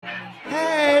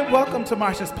Welcome to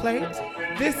Marsha's Plate.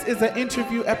 This is an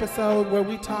interview episode where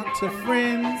we talk to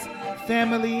friends,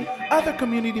 family, other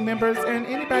community members, and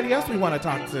anybody else we want to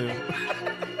talk to.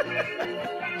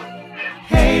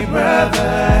 Hey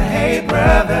brother,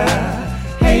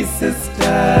 hey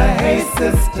sister,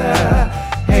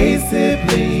 hey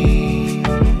sibling,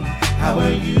 how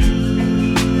are you?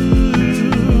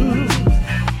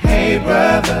 Hey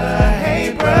brother,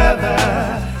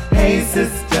 hey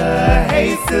sister,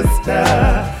 hey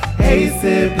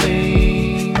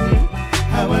sibling,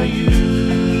 how are you?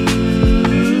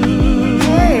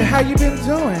 Hey, how you been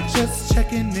doing? Just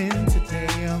checking in today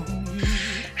on you.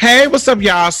 Hey, what's up,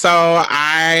 y'all? So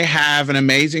I have an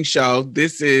amazing show.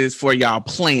 This is for y'all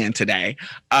playing today.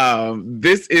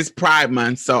 This is Pride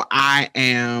Month, so I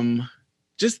am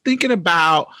just thinking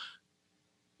about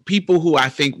people who I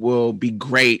think will be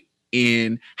great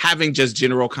in having just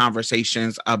general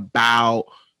conversations about,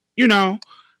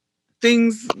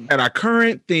 things that are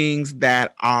current, things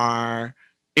that are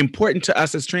important to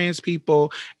us as trans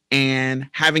people, and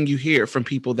having you hear from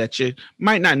people that you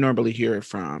might not normally hear it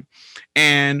from.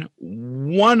 And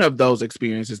one of those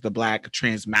experiences is the Black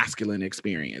trans masculine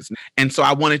experience. And so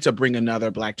I wanted to bring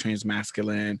another Black trans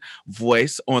masculine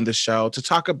voice on the show to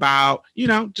talk about,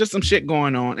 just some shit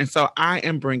going on. And so I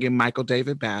am bringing Michael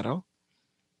David Battle.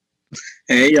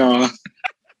 Hey, y'all.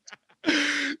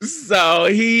 So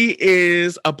he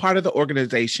is a part of the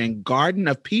organization Garden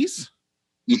of Peace.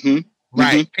 Mm-hmm.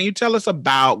 Right. Mm-hmm. Can you tell us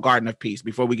about Garden of Peace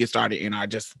before we get started in our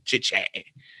just chit chat?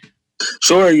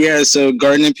 Sure, yeah. So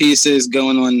Garden of Peace is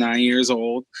going on 9 years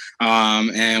old.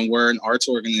 And we're an arts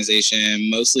organization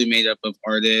mostly made up of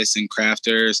artists and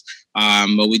crafters.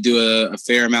 But we do a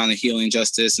fair amount of healing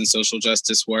justice and social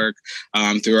justice work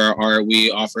through our art.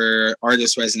 We offer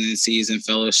artist residencies and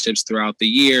fellowships throughout the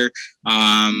year.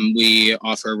 We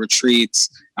offer retreats.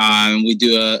 We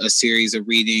do a series of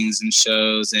readings and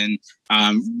shows and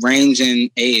range in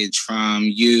age from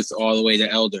youth all the way to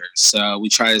elders. So we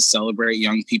try to celebrate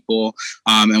young people.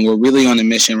 And we're really on a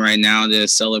mission right now to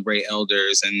celebrate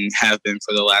elders and have been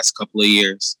for the last couple of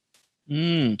years.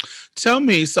 Tell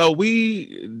me, so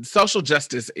social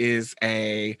justice is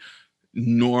a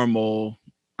normal,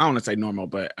 I don't want to say normal,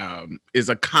 but is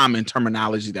a common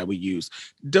terminology that we use.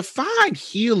 Define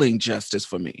healing justice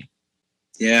for me.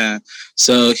 Yeah.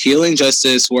 So healing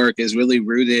justice work is really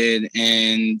rooted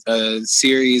in a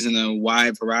series and a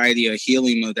wide variety of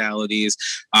healing modalities,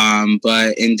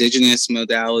 but indigenous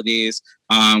modalities.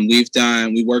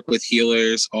 We work with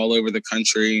healers all over the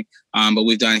country, but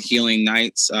we've done healing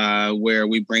nights where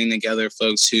we bring together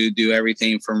folks who do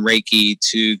everything from Reiki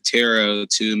to tarot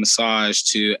to massage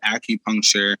to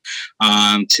acupuncture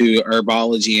to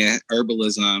herbology and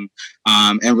herbalism,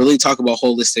 and really talk about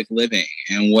holistic living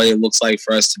and what it looks like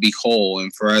for us to be whole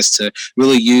and for us to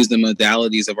really use the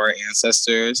modalities of our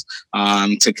ancestors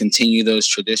to continue those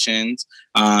traditions,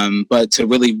 but to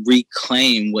really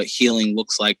reclaim what healing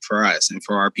looks like for us and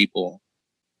for our people.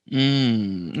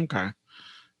 Okay.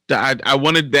 I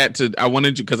wanted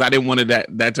you because I didn't want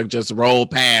that to just roll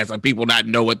past and people not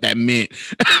know what that meant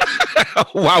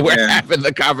while we're having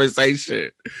the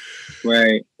conversation.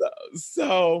 Right.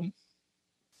 So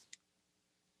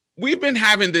we've been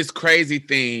having this crazy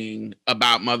thing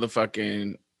about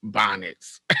motherfucking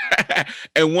bonnets.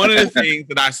 And one of the things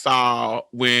that I saw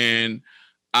when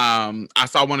I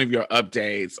saw one of your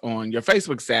updates on your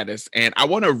Facebook status, and I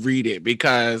want to read it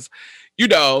because,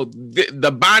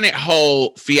 the bonnet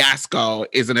hole fiasco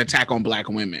is an attack on Black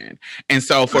women. And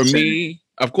so for me,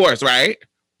 of course, right?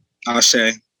 I'll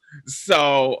say.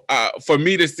 So for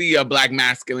me to see a Black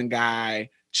masculine guy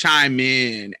chime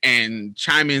in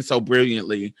so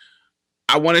brilliantly,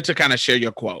 I wanted to kind of share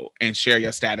your quote and share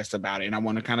your status about it. And I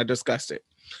want to kind of discuss it.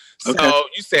 Okay. So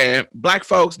you said, Black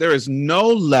folks, there is no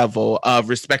level of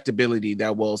respectability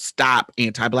that will stop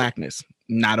anti-Blackness.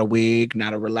 Not a wig,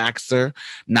 not a relaxer,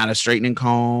 not a straightening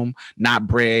comb, not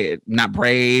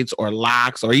braids or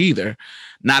locks or either.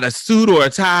 Not a suit or a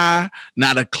tie,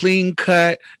 not a clean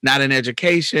cut, not an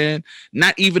education,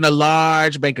 not even a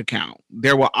large bank account.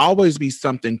 There will always be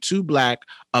something too Black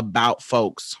about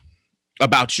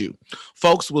you.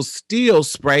 Folks will still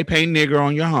spray paint nigger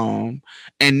on your home,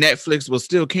 and Netflix will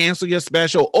still cancel your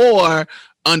special or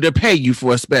underpay you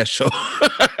for a special.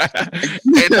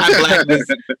 Anti-Blackness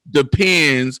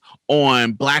depends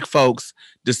on Black folks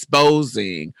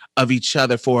disposing of each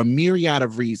other for a myriad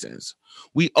of reasons.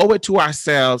 We owe it to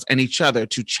ourselves and each other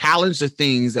to challenge the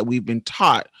things that we've been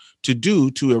taught to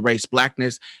do to erase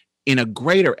Blackness in a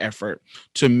greater effort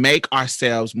to make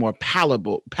ourselves more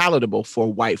palatable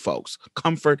for white folks,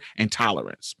 comfort and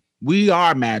tolerance. We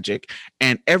are magic,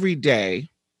 and every day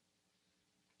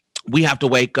We have to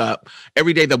wake up.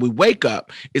 Every day that we wake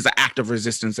up is an act of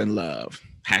resistance and love.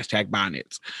 Hashtag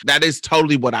bonnets. That is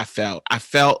totally what I felt. I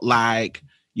felt like,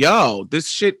 yo, this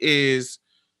shit is,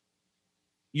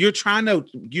 you're trying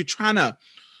to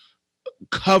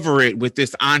cover it with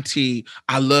this auntie,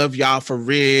 I love y'all for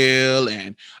real.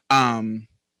 And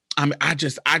I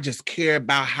just care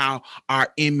about how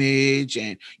our image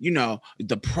and, you know,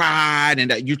 the pride,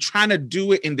 and that you're trying to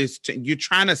do it in this, you're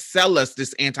trying to sell us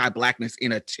this anti-blackness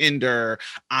in a tender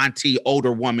auntie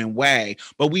older woman way.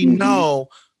 But we know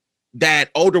that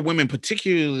older women,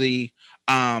 particularly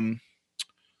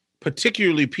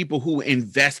people who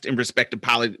invest in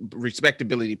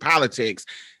respectability politics,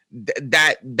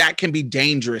 that can be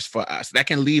dangerous for us. That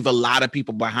can leave a lot of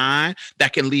people behind.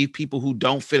 That can leave people who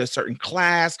don't fit a certain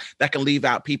class. That can leave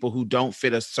out people who don't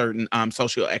fit a certain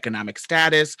socioeconomic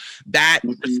status. That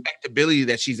respectability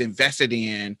that she's invested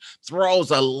in throws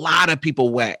a lot of people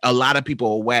away.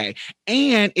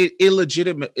 And it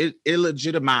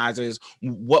illegitimizes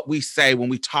what we say when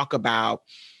we talk about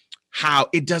how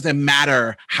it doesn't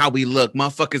matter how we look.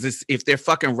 Motherfuckers, if they're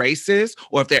fucking racist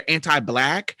or if they're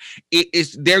anti-black,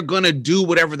 they're gonna do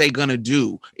whatever they're gonna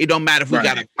do. It don't matter if we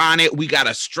got a bonnet, we got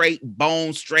a straight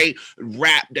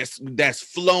wrap that's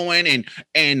flowing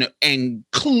and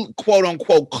quote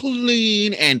unquote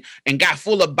clean and got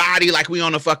full of body like we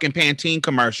on a fucking Pantene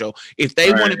commercial. If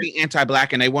they want to be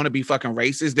anti-black and they want to be fucking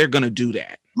racist, they're gonna do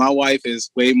that. My wife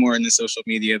is way more into social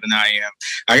media than I am.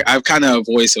 I kind of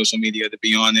avoid social media, to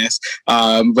be honest.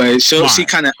 But she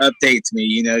kind of updates me,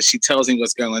 you know, she tells me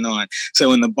what's going on. So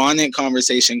when the bonnet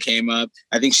conversation came up,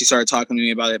 I think she started talking to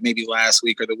me about it maybe last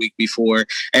week or the week before.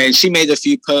 And she made a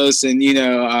few posts and, you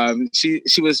know, she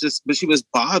was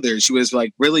bothered. She was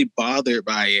like really bothered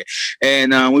by it.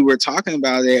 And we were talking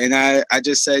about it. And I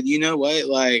just said, you know what,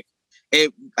 like,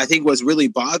 I think what's really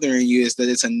bothering you is that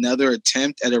it's another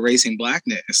attempt at erasing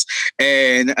blackness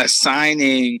and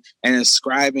assigning and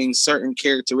ascribing certain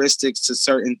characteristics to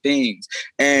certain things.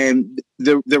 And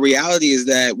the reality is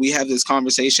that we have this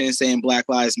conversation saying Black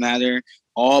Lives Matter,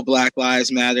 all Black Lives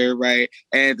Matter, right?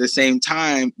 And at the same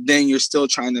time, then you're still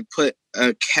trying to put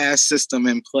a caste system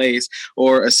in place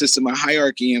or a system of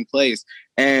hierarchy in place.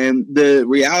 And the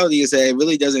reality is that it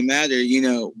really doesn't matter, you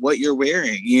know, what you're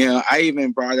wearing. You know, I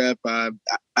even brought up,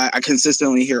 I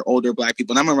consistently hear older Black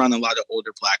people, and I'm around a lot of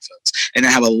older Black folks, and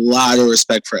I have a lot of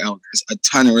respect for elders, a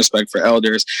ton of respect for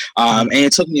elders. And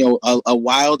it took me a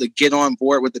while to get on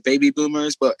board with the baby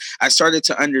boomers, but I started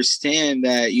to understand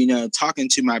that, you know, talking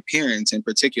to my parents in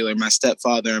particular, my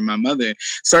stepfather and my mother,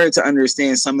 started to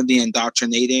understand some of the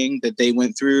indoctrinating that they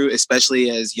went through, especially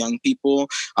as young people,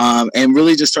 and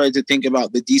really just started to think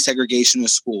about the desegregation of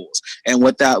schools and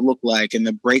what that looked like and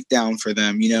the breakdown for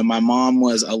them. You know, my mom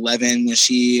was 11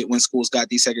 when schools got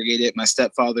desegregated. My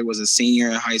stepfather was a senior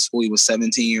in high school. He was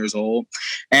 17 years old.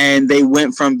 And they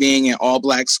went from being in all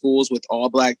Black schools with all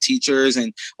Black teachers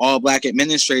and all Black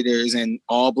administrators and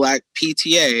all Black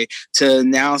PTA to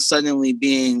now suddenly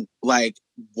being like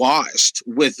washed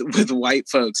with white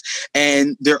folks.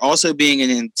 And there also being an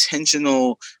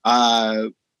intentional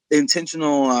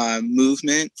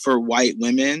movement for white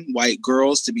women, white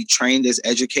girls to be trained as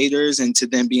educators and to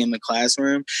then be in the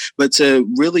classroom, but to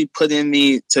really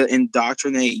to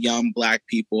indoctrinate young Black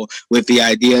people with the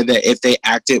idea that if they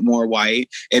acted more white,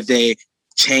 if they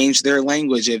changed their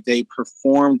language, if they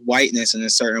performed whiteness in a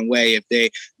certain way, if they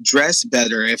dressed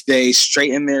better, if they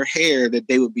straightened their hair, that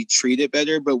they would be treated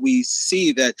better. But we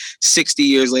see that 60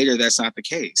 years later, that's not the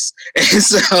case. And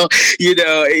so, you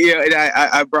know, and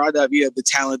I brought up, you know, the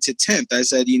talented 10th. I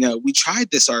said, you know, we tried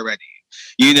this already.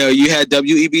 You know, you had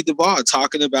W.E.B. Du Bois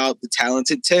talking about the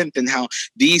talented 10th and how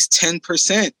these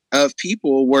 10% of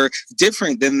people were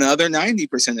different than the other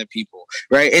 90% of people,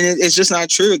 right? And it's just not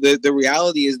true. The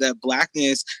reality is that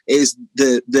Blackness is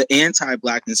the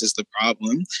anti-Blackness is the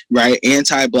problem, right?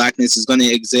 Anti-Blackness is going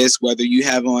to exist whether you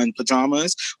have on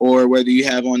pajamas or whether you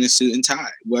have on a suit and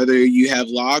tie, whether you have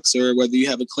locks or whether you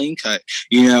have a clean cut.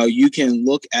 You know, you can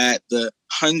look at the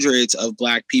hundreds of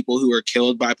Black people who are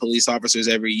killed by police officers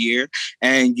every year,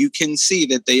 and you can see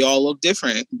that they all look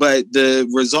different, but the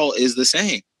result is the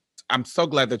same. I'm so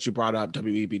glad that you brought up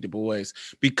W.E.B. Du Bois,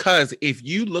 because if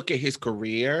you look at his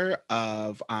career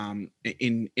of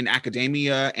in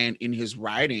academia and in his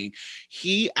writing,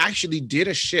 he actually did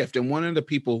a shift. And one of the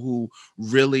people who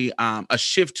really a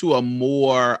shift to a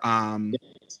more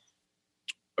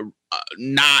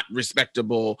not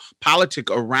respectable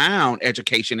politic around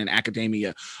education and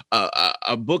academia.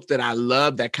 A book that I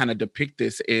love that kind of depict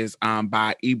this is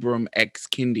by Ibram X.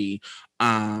 Kendi,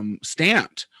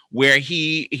 Stamped, where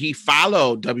he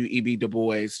followed W.E.B. Du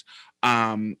Bois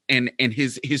and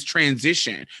his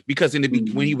transition, because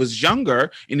when he was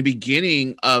younger, in the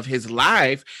beginning of his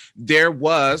life, there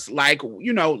was like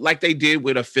they did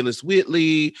with a Phyllis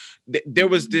Whitley, there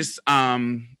was this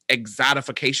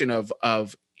exotification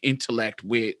of intellect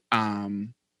with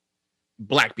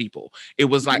Black people. It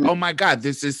was like, oh my God,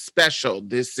 this is special.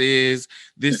 This is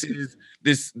this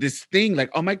thing, like,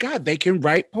 oh my God, they can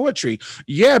write poetry.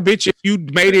 Yeah, bitch, if you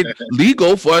made it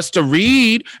legal for us to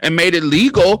read and made it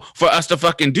legal for us to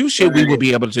fucking do shit, we would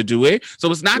be able to do it.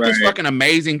 So it's not this fucking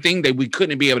amazing thing that we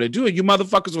couldn't be able to do it. You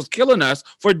motherfuckers was killing us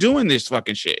for doing this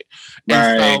fucking shit.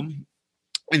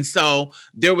 And so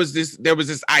there was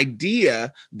this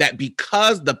idea that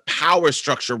because the power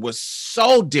structure was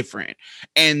so different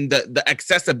and the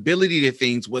accessibility to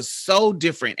things was so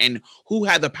different, and who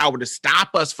had the power to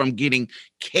stop us from getting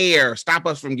care, stop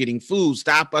us from getting food,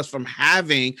 stop us from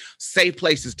having safe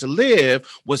places to live,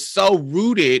 was so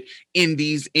rooted in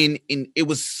these, in it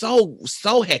was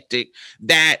so hectic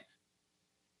that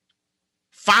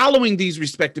following these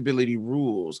respectability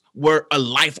rules were a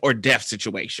life or death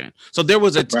situation. So there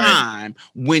was a time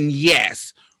when,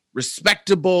 yes,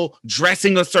 respectable,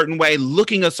 dressing a certain way,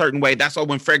 looking a certain way. That's why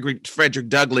when Frederick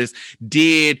Douglass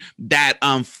did that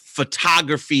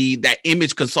photography, that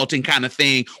image consulting kind of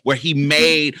thing, where he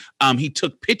made, he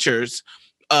took pictures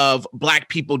of Black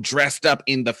people dressed up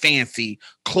in the fancy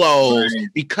clothes,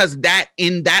 because that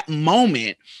in that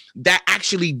moment, that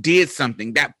actually did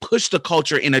something that pushed the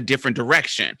culture in a different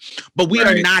direction. But we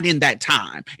are not in that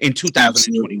time in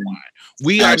 2021.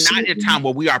 We are not in a time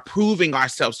where we are proving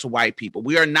ourselves to white people.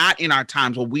 We are not in our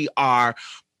times where we are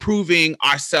proving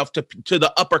ourselves to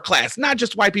the upper class, not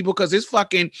just white people, because it's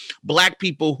fucking Black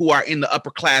people who are in the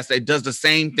upper class that does the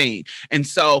same thing. And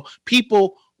so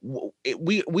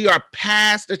we are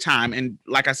past the time, and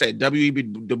like I said, W.E.B.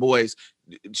 Du Bois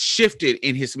shifted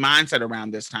in his mindset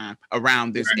around this time,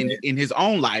 around this in his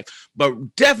own life, but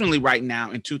definitely right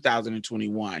now in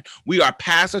 2021, we are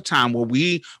past a time where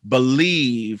we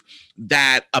believe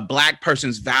that a Black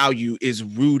person's value is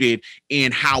rooted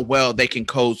in how well they can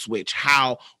code switch,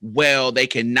 how well they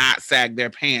can not sag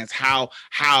their pants, how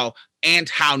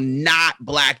not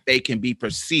Black they can be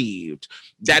perceived.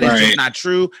 That is just not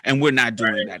true, and we're not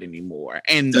doing that anymore.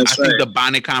 And I think the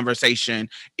Bonnet conversation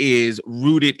is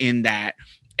rooted in that,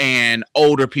 and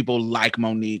older people like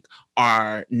Monique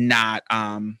are not,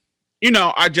 are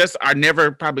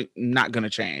never probably not going to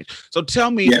change. So tell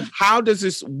me,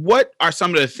 what are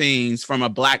some of the things from a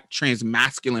Black trans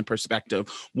masculine perspective?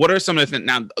 What are some of the things?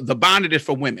 Now, the Bonnet is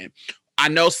for women. I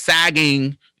know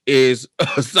sagging is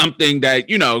something that,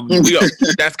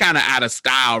 that's kind of out of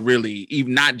style, really,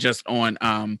 even not just on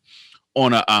a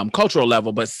cultural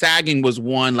level, but sagging was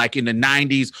one like in the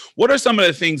 90s. What are some of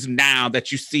the things now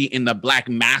that you see in the Black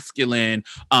masculine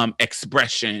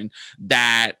expression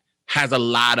that has a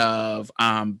lot of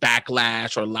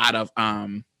backlash, or a lot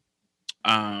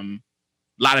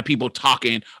of people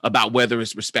talking about whether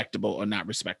it's respectable or not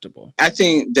respectable? I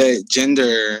think that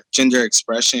gender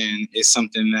expression is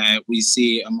something that we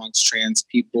see amongst trans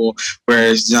people,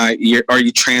 where it's not, are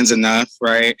you trans enough,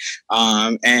 right?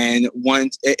 And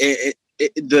once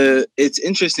it's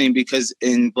interesting, because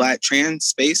in Black trans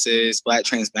spaces, Black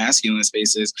trans masculine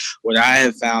spaces, what I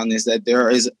have found is that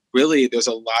there's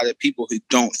a lot of people who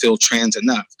don't feel trans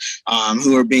enough,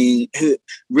 who really,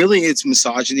 it's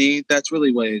misogyny. That's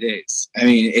really what it is. I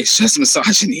mean, it's just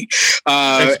misogyny.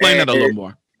 Explain it a little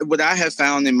more. What I have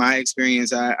found in my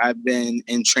experience, I've been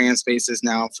in trans spaces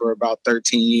now for about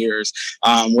 13 years.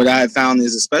 What I have found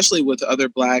is, especially with other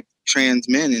Black trans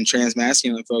men and trans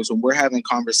masculine folks, when we're having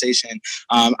conversation,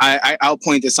 I'll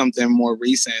point to something more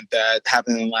recent that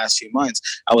happened in the last few months.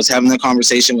 I was having a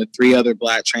conversation with 3 other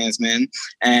Black trans men,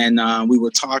 and we were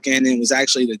talking, and it was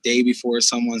actually the day before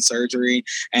someone's surgery,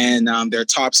 and their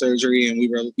top surgery, and we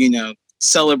were,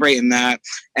 celebrating that.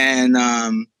 And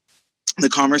the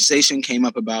conversation came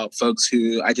up about folks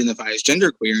who identify as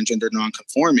genderqueer and gender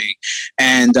nonconforming.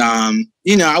 And,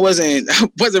 I wasn't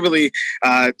really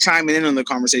chiming in on the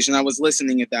conversation. I was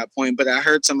listening at that point, but I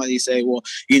heard somebody say, well,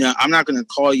 I'm not going to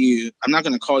call you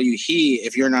he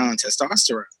if you're not on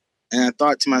testosterone. And I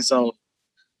thought to myself,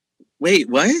 wait,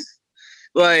 what?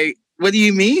 Like, what do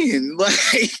you mean?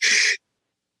 Like,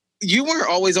 you weren't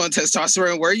always on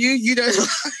testosterone, were you?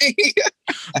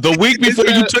 The week before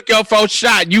you took your first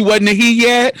shot, you wasn't a he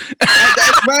yet.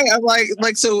 That's right. I'm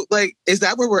like, so, like, is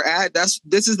that where we're at?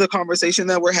 This is the conversation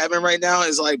that we're having right now.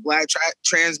 Is like Black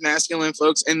trans masculine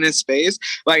folks in this space.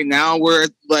 Like, now we're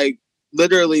like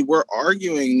literally we're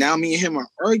arguing now. Me and him are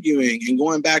arguing and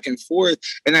going back and forth.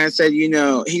 And I said,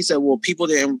 he said, well, people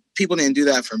didn't do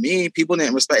that for me. People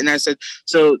didn't respect. And I said,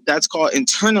 so that's called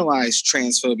internalized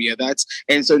transphobia.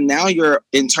 And so now you're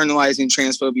internalizing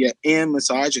transphobia and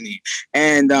misogyny.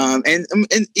 And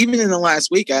even in the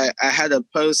last week, I had a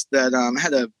post that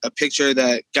had a picture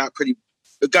that got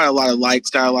a lot of likes,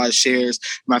 got a lot of shares.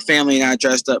 My family and I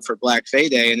dressed up for Black Fae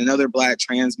Day, and another Black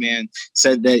trans man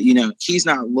said that, he's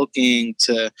not looking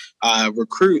to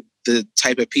recruit the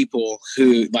type of people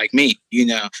who, like me,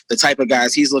 the type of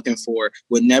guys he's looking for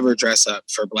would never dress up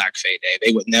for Black Fae Day.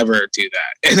 They would never do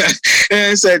that.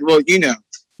 And I said, well,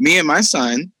 me and my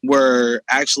son were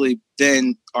actually,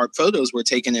 then our photos were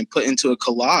taken and put into a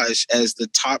collage as the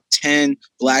top 10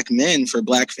 Black men for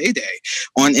Black Fae Day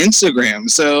on Instagram.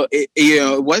 So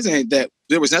it wasn't that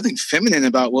there was nothing feminine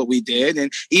about what we did.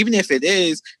 And even if it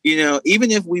is,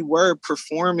 even if we were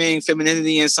performing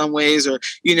femininity in some ways, or,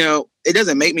 it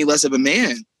doesn't make me less of a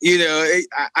man.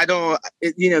 I don't,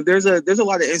 there's a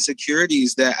lot of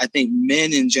insecurities that I think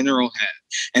men in general have.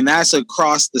 And that's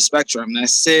across the spectrum.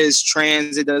 That's cis,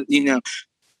 trans,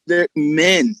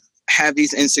 men have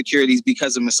these insecurities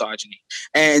because of misogyny.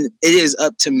 And it is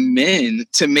up to men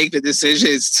to make the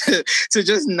decisions to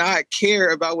just not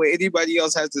care about what anybody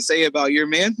else has to say about your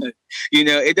manhood.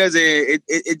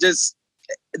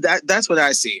 That's what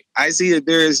I see. I see that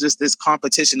there is just this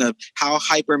competition of how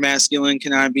hyper masculine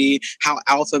can I be? How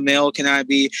alpha male can I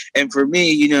be? And for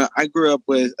me, I grew up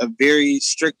with a very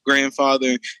strict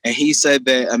grandfather, and he said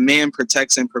that a man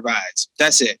protects and provides.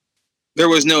 That's it. There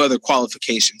was no other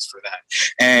qualifications for that.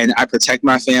 And I protect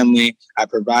my family. I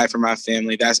provide for my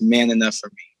family. That's man enough for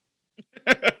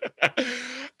me.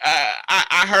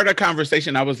 I heard a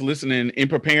conversation. I was listening in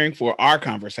preparing for our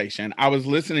conversation. I was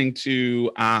listening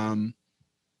to a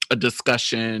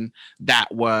discussion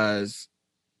that was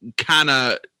kind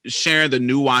of sharing the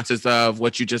nuances of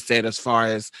what you just said as far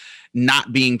as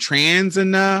not being trans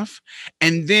enough.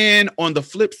 And then on the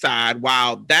flip side,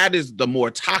 while that is the more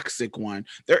toxic one,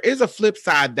 there is a flip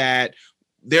side that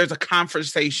there's a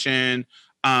conversation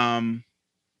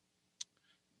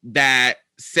that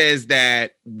says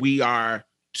that we are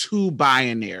too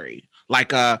binary.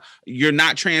 Like you're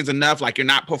not trans enough, like you're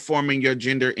not performing your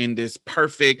gender in this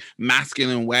perfect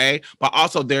masculine way, but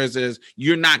also there's this,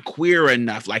 you're not queer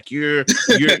enough, like you're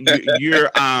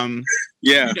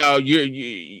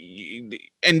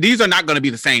and these are not going to be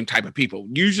the same type of people.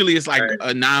 Usually it's like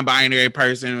a non-binary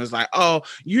person was like, oh,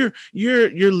 you're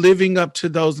living up to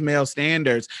those male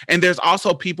standards. And there's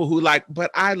also people who like, but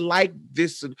I like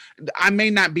this. I may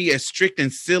not be as strict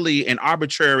and silly and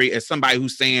arbitrary as somebody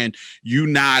who's saying you're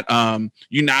not a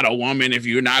woman if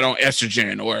you're not on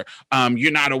estrogen, or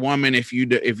you're not a woman if you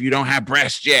don't have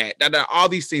breasts yet. All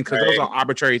these things, because those are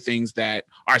arbitrary things that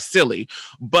are silly.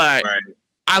 But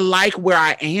I like where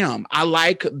I am. I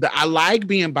like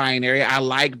being binary. I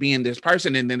like being this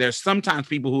person. And then there's sometimes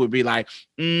people who would be like,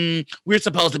 we're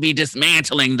supposed to be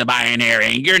dismantling the binary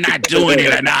and you're not doing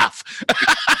it enough.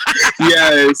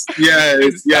 Yes.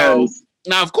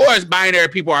 Now, of course, binary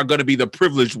people are going to be the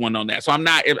privileged one on that. So I'm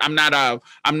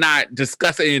not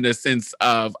discussing in the sense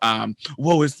of,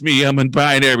 woe is me, I'm a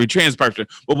binary trans person.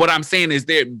 But what I'm saying is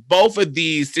that both of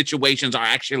these situations are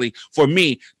actually, for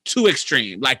me, too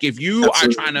extreme. Like if you are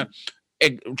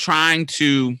trying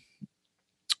to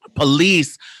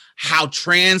police how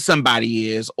trans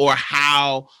somebody is, or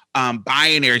how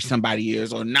binary somebody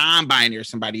is, or non-binary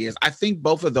somebody is, I think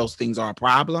both of those things are a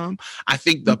problem. I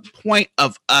think the point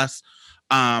of us,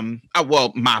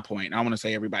 my point, I want to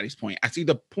say everybody's point. I see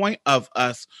the point of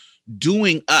us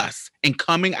doing us and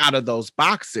coming out of those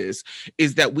boxes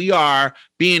is that we are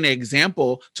being an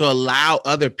example to allow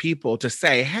other people to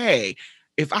say, hey,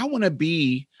 if I want to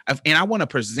be and I want to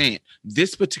present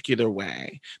this particular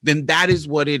way, then that is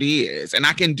what it is. And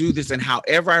I can do this in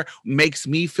however makes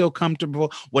me feel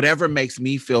comfortable, whatever makes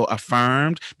me feel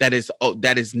affirmed, that is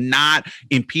not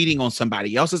impeding on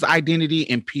somebody else's identity,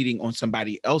 impeding on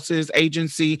somebody else's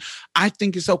agency. I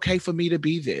think it's okay for me to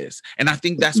be this. And I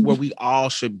think that's where we all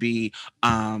should be,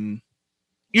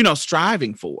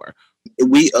 striving for.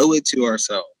 We owe it to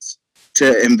ourselves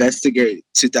to investigate,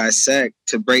 to dissect,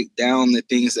 to break down the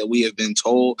things that we have been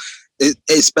told,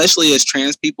 especially as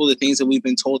trans people, the things that we've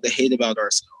been told to hate about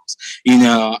ourselves. themselves. You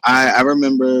know, I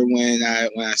remember when I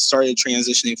started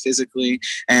transitioning physically,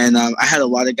 and I had a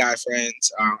lot of guy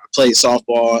friends. I played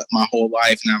softball my whole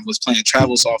life, and I was playing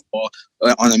travel softball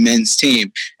on a men's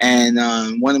team. And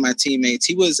one of my teammates,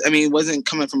 wasn't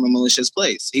coming from a malicious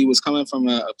place. He was coming from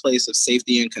a place of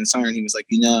safety and concern. He was like,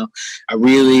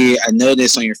 I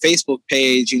noticed on your Facebook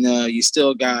page, you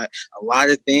still got a lot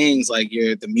of things like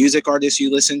the music artists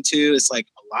you listen to. It's like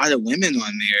a lot of women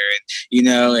on there,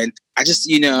 and I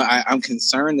just, I'm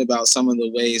concerned about some of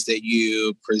the ways that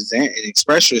you present and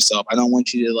express yourself. I don't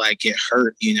want you to like get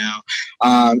hurt, and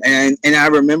I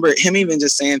remember him even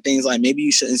just saying things like, maybe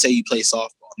you shouldn't say you play softball.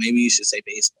 Maybe you should say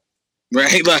baseball.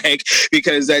 Right? Like,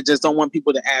 because I just don't want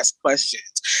people to ask questions.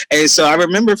 And so I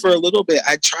remember for a little bit,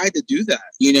 I tried to do that.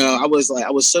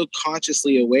 I was so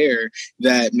consciously aware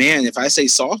that, man, if I say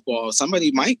softball,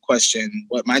 somebody might question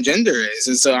what my gender is.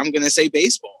 And so I'm going to say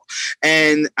baseball.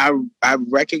 And I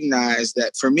recognized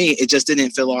that for me, it just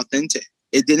didn't feel authentic.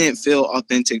 It didn't feel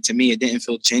authentic to me. It didn't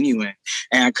feel genuine.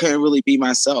 And I couldn't really be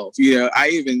myself. I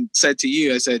even said to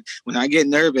you, I said, when I get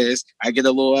nervous, I get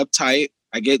a little uptight.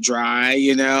 I get dry,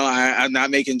 I'm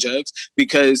not making jokes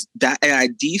because and I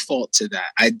default to that.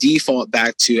 I default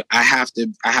back to, I have to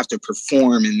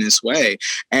perform in this way.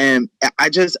 And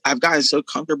I've gotten so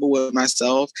comfortable with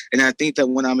myself. And I think that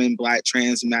when I'm in Black,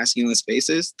 trans, and masculine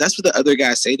spaces, that's what the other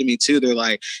guys say to me too. They're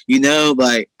like,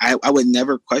 I would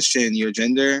never question your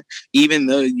gender, even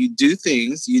though you do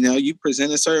things, you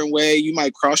present a certain way, you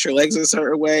might cross your legs a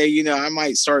certain way, I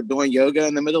might start doing yoga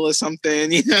in the middle of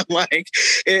something,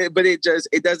 but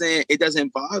it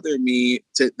doesn't bother me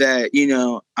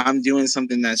that I'm doing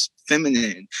something that's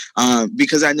feminine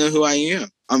because I know who I am.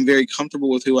 I'm very comfortable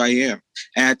with who I am.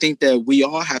 And I think that we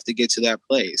all have to get to that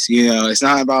place. It's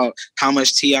not about how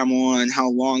much tea I'm on, how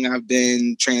long I've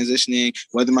been transitioning,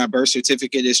 whether my birth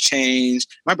certificate has changed.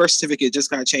 My birth certificate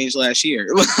just got changed last year.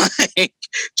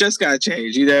 Just got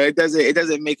changed. It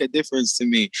doesn't make a difference to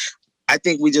me. I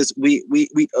think we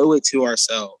owe it to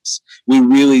ourselves. We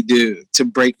really do, to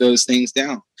break those things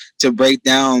down, to break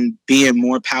down being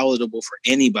more palatable for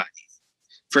anybody.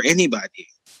 When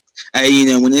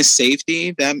it's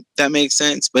safety, that makes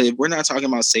sense. But if we're not talking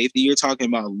about safety, you're talking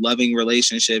about loving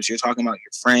relationships. You're talking about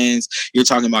your friends. You're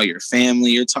talking about your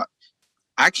family.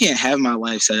 I can't have my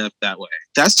life set up that way.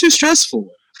 That's too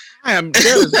stressful.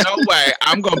 There's no way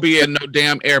I'm going to be in no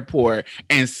damn airport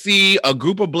and see a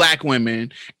group of Black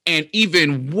women and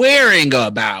even worrying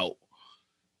about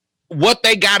what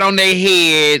they got on their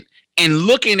head and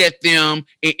looking at them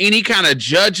in any kind of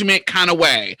judgment kind of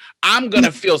way. I'm going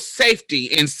to feel safety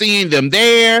in seeing them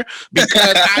there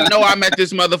because I know I'm at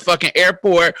this motherfucking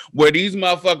airport where these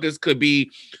motherfuckers could be.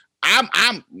 I'm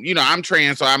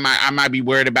trans, so I might be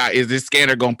worried about, is this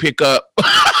scanner going to pick up what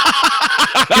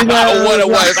it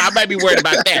was? I might be worried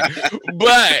about that.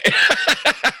 But,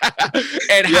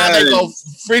 and how they go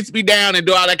fritz me down and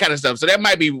do all that kind of stuff. So that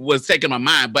might be what's taking my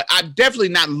mind. But I'm definitely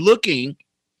not looking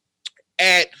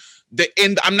at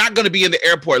I'm not going to be in the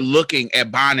airport looking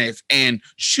at bonnets and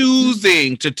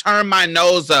choosing to turn my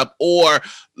nose up or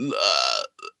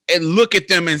and look at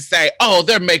them and say, oh,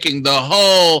 they're making the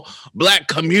whole Black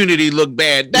community look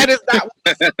bad. That is not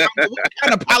what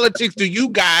kind of politics do you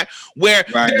got where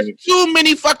there's too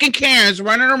many fucking Karens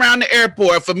running around the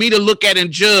airport for me to look at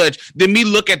and judge than me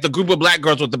look at the group of Black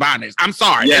girls with the bonnets. I'm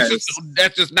sorry. Yes.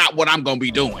 That's just not what I'm going to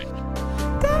be doing.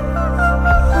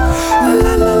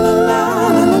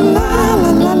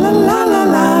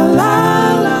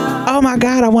 Oh my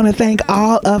God, I want to thank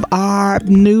all of our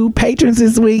new patrons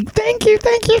this week. Thank you.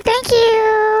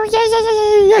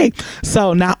 Yay.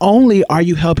 So not only are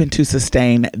you helping to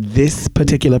sustain this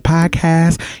particular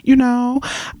podcast,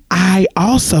 I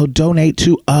also donate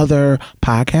to other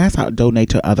podcasts. I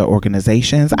donate to other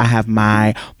organizations. I have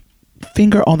my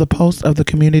finger on the pulse of the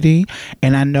community,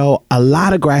 and I know a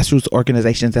lot of grassroots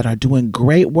organizations that are doing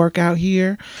great work out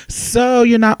here. So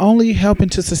you're not only helping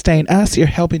to sustain us, you're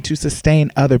helping to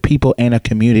sustain other people in a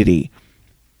community,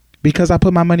 because I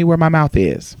put my money where my mouth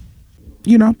is.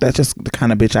 That's just the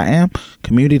kind of bitch I am.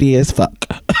 Community is fuck.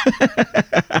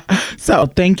 So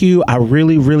thank you. I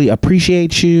really, really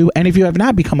appreciate you. And if you have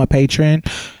not become a patron,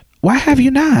 why have you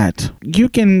not? You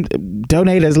can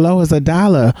donate as low as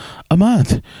 $1 a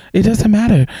month. It doesn't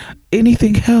matter.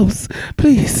 Anything helps.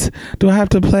 Please. Do I have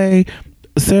to play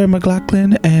Sarah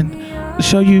McLachlan and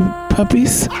show you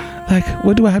puppies? Like,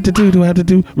 what do I have to do? Do I have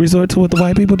to resort to what the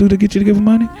white people do to get you to give them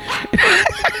money?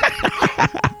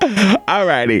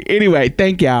 Alrighty. Anyway,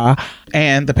 thank y'all.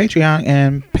 And the Patreon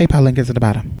and PayPal link is at the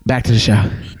bottom. Back to the show.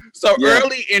 So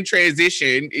early in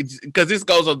transition, because this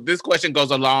question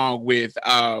goes along with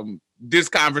this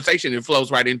conversation, it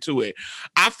flows right into it.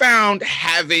 I found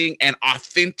having an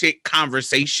authentic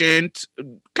conversation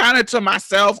kind of to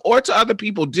myself or to other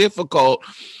people difficult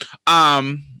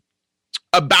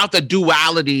about the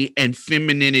duality and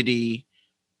femininity,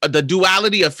 the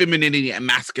duality of femininity and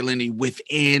masculinity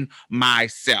within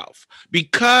myself,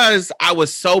 because I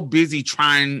was so busy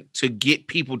trying to get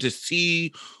people to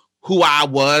see who I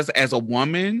was as a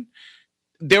woman.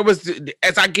 There was,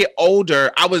 as I get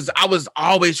older, I was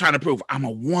always trying to prove I'm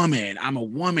a woman,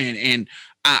 and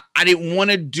I didn't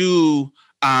want to do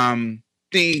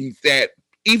things that,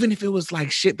 even if it was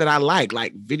like shit that I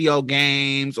like video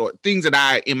games or things that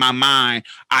I, in my mind,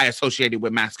 I associated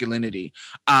with masculinity.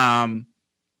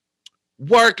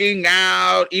 Working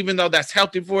out, even though that's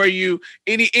healthy for you,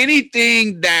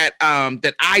 anything that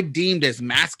that I deemed as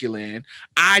masculine,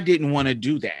 I didn't want to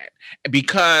do that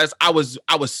because I was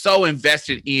so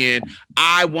invested in,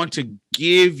 I want to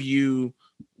give you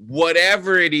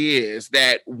whatever it is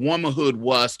that womanhood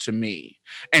was to me.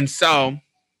 And so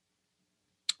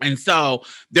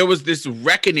there was this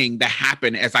reckoning that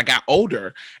happened as I got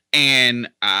older, and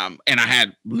I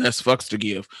had less fucks to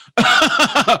give,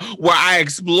 where I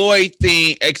explored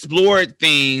things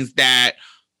that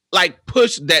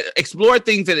explored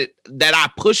things that I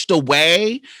pushed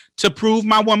away to prove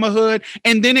my womanhood,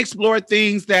 and then explored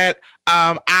things that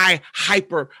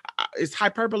is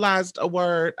hyperbolized a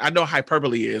word? I know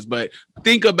hyperbole is, but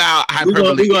think about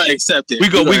hyperbole. We're gonna accept it. We're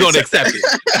gonna accept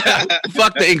it.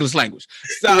 Fuck the English language.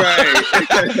 So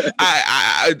right.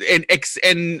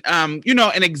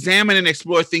 and examine and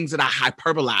explore things that I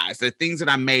hyperbolized, the things that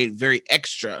I made very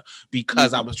extra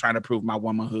because I was trying to prove my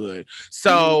womanhood.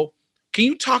 So can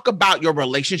you talk about your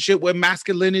relationship with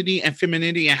masculinity and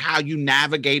femininity and how you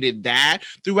navigated that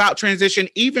throughout transition,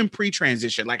 even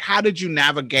pre-transition? Like, how did you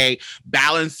navigate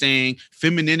balancing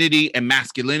femininity and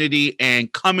masculinity and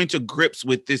coming to grips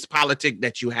with this politic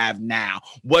that you have now?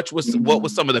 What was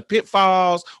some of the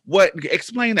pitfalls?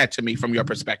 Explain that to me from your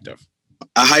perspective.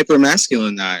 I hyper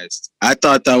masculinized. I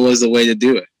thought that was the way to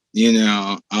do it.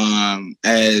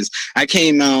 As I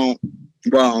came out,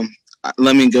 well,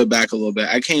 let me go back a little bit.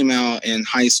 I came out in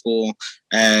high school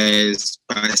as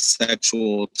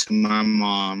bisexual to my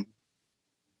mom.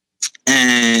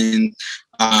 And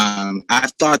I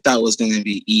thought that was going to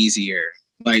be easier.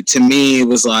 Like, to me, it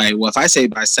was like, well, if I say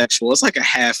bisexual, it's like a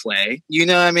halfway. You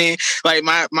know what I mean? Like,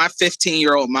 my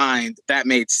 15-year-old mind, that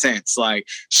made sense. Like,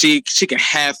 she could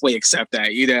halfway accept that,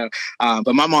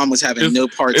 But my mom was having no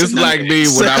parts. It's like me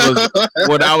when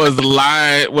I was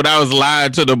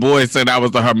lying to the boys saying I was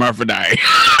the hermaphrodite.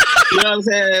 You know what I'm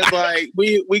saying? Like,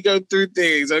 we go through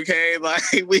things, okay? Like,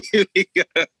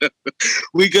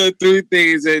 we go through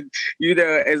things, and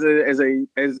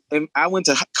as I went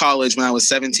to college when I was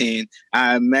 17.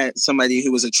 I met somebody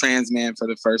who was a trans man for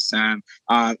the first time,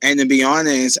 and to be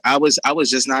honest, I was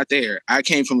just not there. I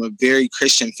came from a very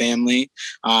Christian family.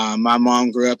 My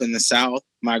mom grew up in the South.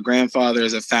 My grandfather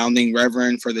is a founding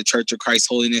reverend for the Church of Christ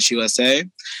Holiness USA.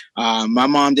 My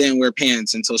mom didn't wear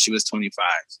pants until she was 25.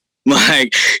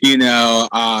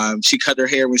 She cut her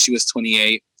hair when she was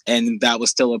 28. And that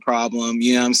was still a problem,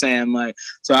 you know what I'm saying? Like,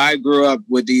 so I grew up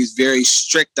with these very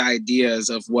strict ideas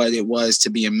of what it was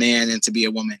to be a man and to be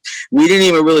a woman. We didn't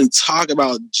even really talk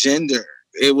about gender.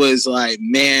 It was like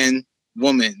man,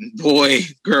 woman, boy,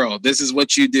 girl. This is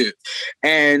what you do.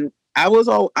 And my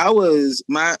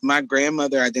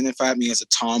grandmother identified me as a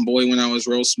tomboy when I was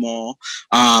real small.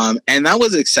 And that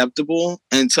was acceptable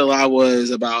until I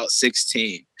was about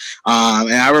 16.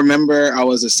 And I remember I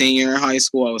was a senior in high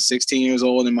school. I was 16 years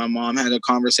old, and my mom had a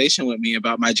conversation with me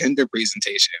about my gender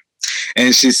presentation.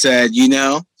 And she said, you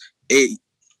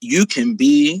can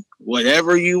be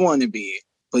whatever you want to be,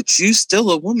 but you still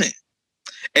a woman.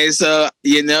 And so,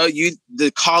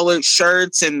 the collared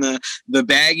shirts and the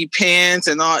baggy pants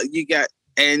and all you got,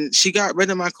 and she got rid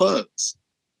of my clothes.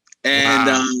 And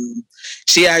wow.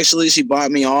 She bought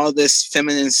me all this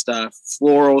feminine stuff,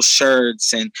 floral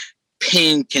shirts and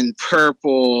pink and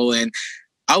purple, and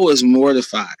I was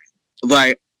mortified.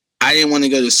 Like, I didn't want to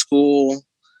go to school.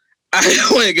 I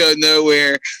didn't want to go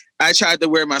nowhere. I tried to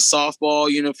wear my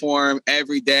softball uniform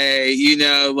every day,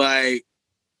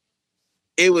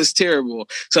 it was terrible.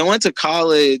 So I went to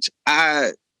college.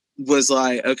 I was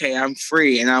like, okay, I'm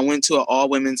free. And I went to an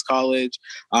all-women's college.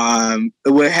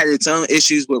 It had its own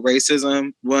issues with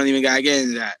racism. We don't even got to get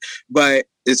into that. But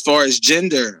as far as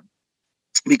gender,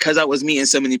 because I was meeting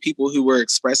so many people who were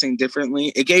expressing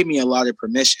differently, it gave me a lot of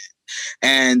permission.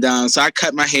 And so I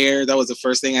cut my hair. That was the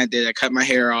first thing I did. I cut my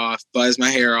hair off, buzzed my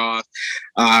hair off,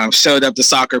 showed up to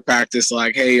soccer practice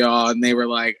like, hey, y'all. And they were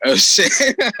like, oh,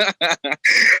 shit.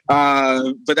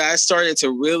 But I started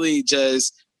to really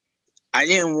just, I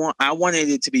wanted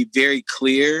it to be very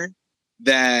clear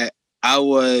that I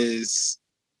was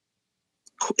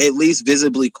at least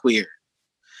visibly queer.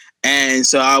 And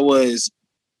so I was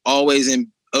always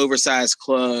in oversized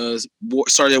clothes,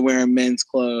 started wearing men's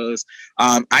clothes.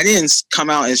 I didn't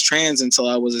come out as trans until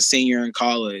I was a senior in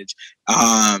college.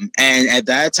 And at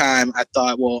that time, I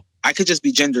thought, well, I could just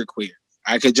be genderqueer.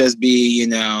 I could just be, you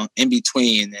know, in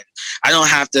between. And I don't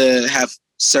have to have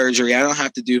surgery. I don't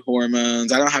have to do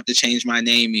hormones. I don't have to change my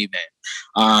name even.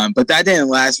 But that didn't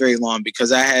last very long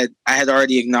because I had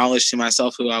already acknowledged to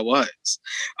myself who I was.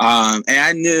 And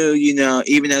I knew, you know,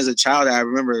 even as a child, I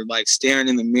remember like staring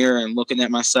in the mirror and looking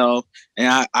at myself.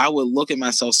 And I would look at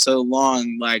myself so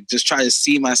long, like just try to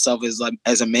see myself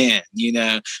as a man, you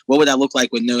know, what would I look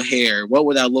like with no hair? What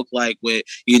would I look like with,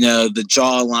 you know, the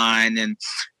jawline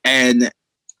and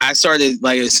I started,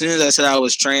 like, as soon as I said I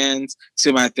was trans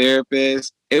to my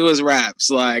therapist, it was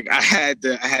raps. Like I had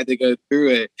to go through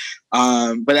it.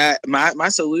 But my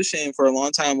solution for a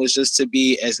long time was just to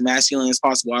be as masculine as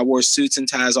possible. I wore suits and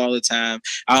ties all the time.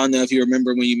 I don't know if you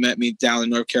remember when you met me down in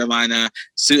North Carolina,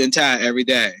 suit and tie every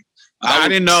day. I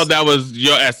didn't know that was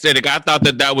your aesthetic. I thought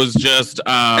that was just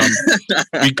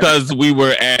because we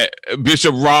were at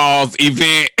Bishop Rawls'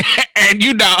 event, and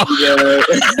you know,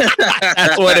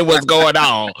 that's what it was going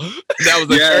on. That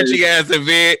was a churchy ass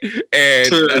event, and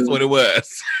true. That's what it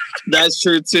was. That's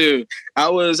true too. I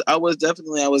was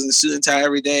in suit and tie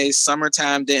every day.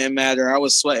 Summertime didn't matter. I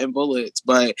was sweating bullets,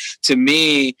 but to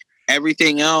me,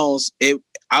 everything else,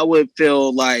 I would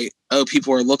feel like, oh,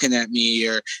 people are looking at me,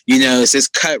 or, you know, is this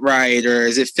cut right, or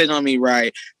is it fit on me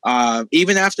right?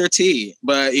 Even after T,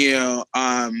 but you know,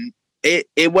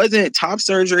 it wasn't top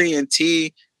surgery and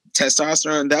T,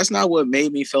 testosterone. That's not what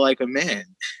made me feel like a man.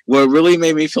 What really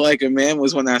made me feel like a man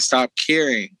was when I stopped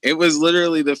caring. It was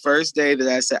literally the first day that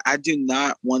I said, I do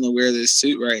not want to wear this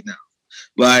suit right now.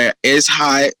 Like, it's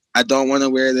hot. I don't want to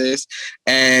wear this.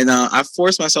 And I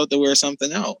forced myself to wear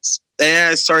something else.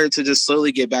 And I started to just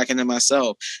slowly get back into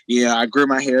myself. You know, I grew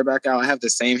my hair back out. I have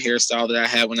the same hairstyle that I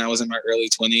had when I was in my early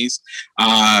 20s.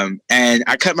 And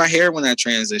I cut my hair when I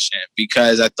transitioned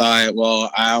because I thought,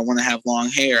 well, I want to have long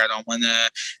hair. I don't want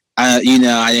to, you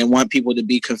know, I didn't want people to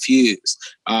be confused.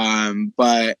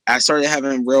 But I started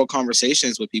having real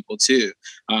conversations with people too.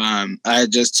 I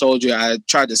just told you I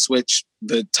tried to switch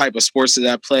the type of sports that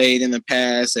I played in the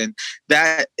past, and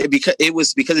because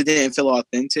it didn't feel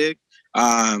authentic.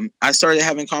 I started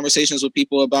having conversations with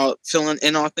people about feeling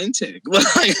inauthentic.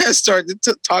 Like I started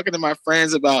talking to my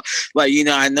friends about, like, you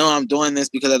know, I know I'm doing this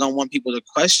because I don't want people to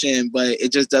question, but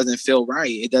it just doesn't feel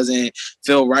right. It doesn't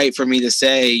feel right for me to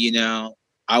say, you know,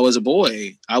 I was a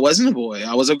boy. I wasn't a boy.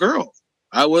 I was a girl.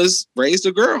 I was raised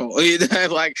a girl.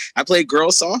 Like, I played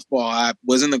girls softball. I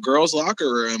was in the girls' locker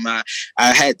room. I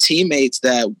had teammates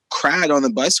that cried on the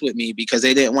bus with me because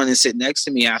they didn't want to sit next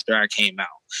to me after I came out.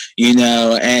 You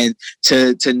know, and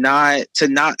to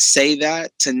not say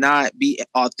that, to not be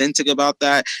authentic about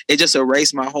that, it just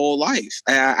erased my whole life.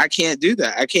 I can't do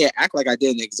that. I can't act like I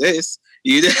didn't exist.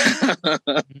 You know?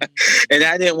 And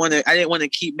I didn't want to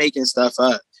keep making stuff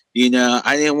up. You know,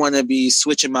 I didn't want to be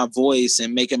switching my voice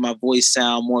and making my voice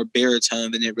sound more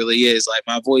baritone than it really is. Like,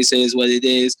 my voice is what it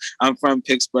is. I'm from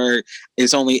Pittsburgh.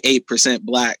 It's only 8%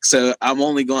 black. So I'm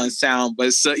only going to sound,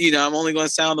 I'm only going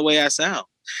to sound the way I sound.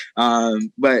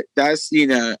 But that's, you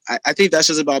know, I think that's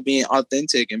just about being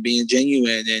authentic and being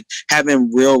genuine and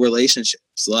having real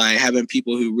relationships, like having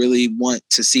people who really want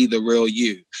to see the real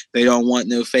you. They don't want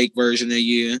no fake version of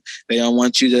you. They don't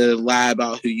want you to lie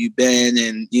about who you've been.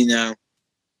 And, you know,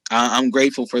 I'm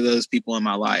grateful for those people in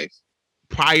my life.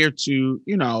 Prior to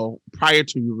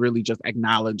you really just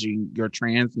acknowledging your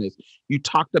transness, you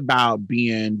talked about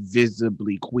being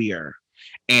visibly queer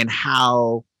and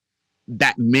how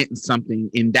that meant something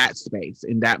in that space,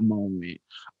 in that moment.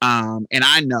 And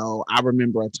I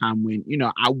remember a time when, you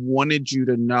know, I wanted you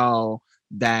to know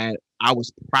that I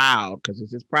was proud, because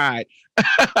this is pride,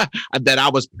 that I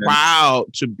was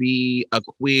proud to be a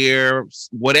queer,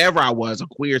 whatever I was, a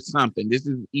queer something. This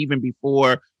is even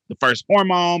before the first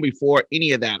hormone, before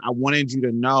any of that. I wanted you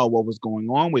to know what was going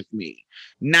on with me.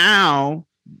 Now,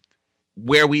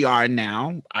 where we are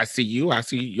now, I see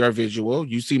your visual,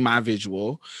 you see my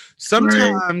visual.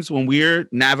 Sometimes when we're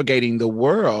navigating the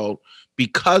world,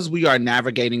 because we are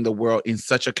navigating the world in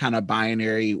such a kind of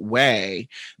binary way,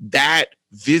 that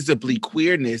visibly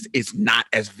queerness is not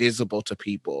as visible to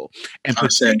people, and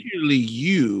particularly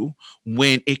you,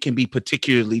 when it can be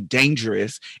particularly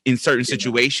dangerous in certain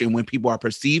situations when people are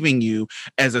perceiving you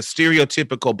as a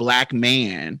stereotypical Black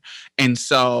man. And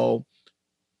so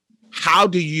how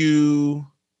do you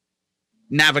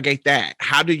navigate that?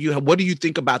 What do you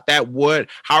think about that?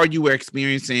 How are you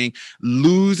experiencing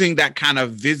losing that kind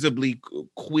of visibly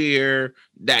queer,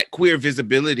 that queer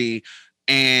visibility,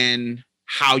 and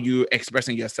how you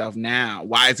expressing yourself now?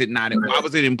 Why was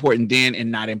it important then and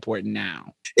not important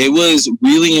now? It was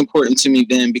really important to me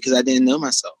then because I didn't know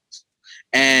myself.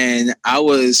 And I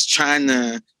was trying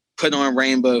to put on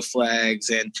rainbow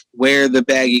flags and wear the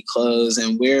baggy clothes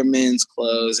and wear men's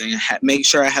clothes and make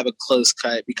sure I have a close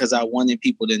cut because I wanted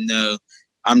people to know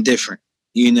I'm different.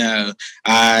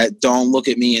 Don't look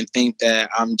at me and think that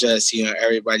I'm just,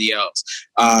 everybody else.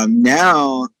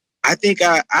 Now, I think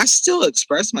I still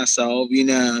express myself,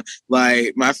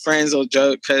 like my friends will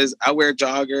joke because I wear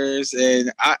joggers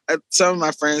and some of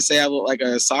my friends say I look like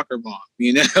a soccer mom,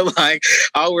 like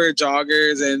I'll wear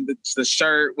joggers and the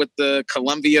shirt with the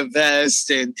Columbia vest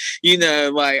and,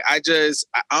 like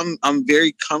I'm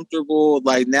very comfortable.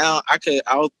 Like now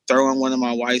I'll throw on one of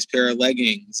my wife's pair of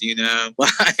leggings,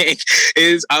 like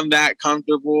I'm that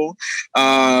comfortable,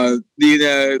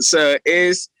 so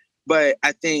but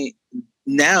I think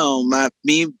now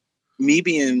me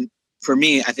being, for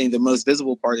me, I think the most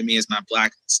visible part of me is my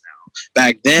Blackness now.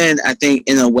 Back then, I think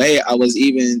in a way I was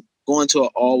even going to an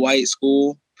all white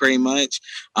school, pretty much,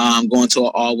 going to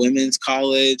an all women's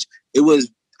college.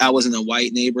 I was in a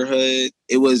white neighborhood.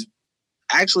 It was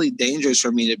actually dangerous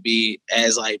for me to be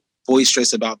as like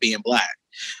boisterous about being Black.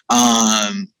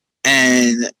 And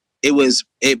it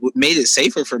made it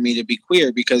safer for me to be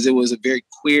queer because it was a very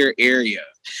queer area.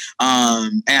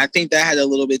 And I think that had a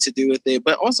little bit to do with it,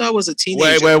 but also I was a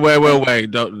teenager. Wait.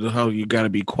 Don't, you gotta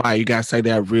be quiet. You gotta say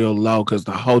that real low because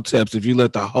the hoteps, if you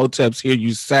let the hoteps hear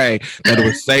you say that it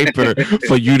was safer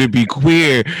for you to be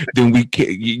queer, then we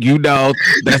can,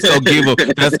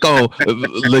 that's gonna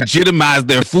legitimize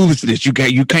their foolishness. You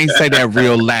can't say that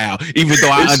real loud, even though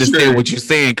I understand what you're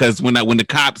saying. Because when I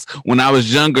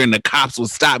was younger and the cops would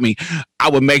stop me, I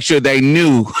would make sure they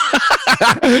knew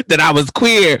that I was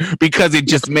queer because it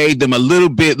just made them a little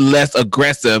bit less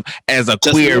aggressive as a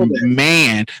queer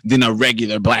man than a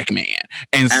regular Black man.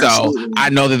 And Absolutely. So I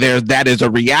know that that is a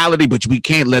reality, but we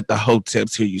can't let the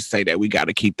hoteps hear you say that. We got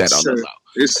to keep that on the low.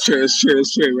 It's true,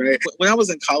 right? When I was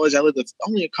in college, I lived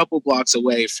only a couple blocks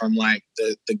away from like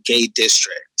the gay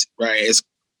district, right? It's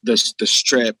the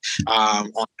strip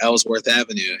on Ellsworth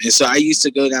Avenue. And so I used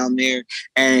to go down there,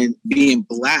 and being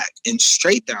Black and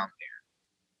straight down there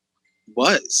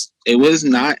it was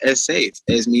not as safe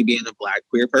as me being a Black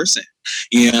queer person.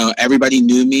 Everybody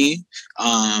knew me.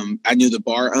 I knew the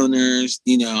bar owners,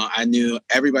 I knew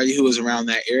everybody who was around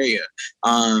that area.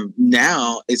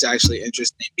 Now it's actually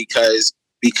interesting because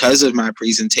of my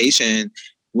presentation.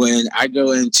 When I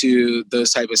go into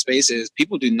those type of spaces,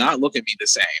 people do not look at me the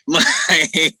same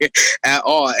at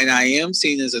all. And I am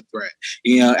seen as a threat.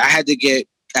 I had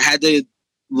to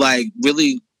like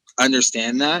really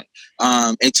understand that.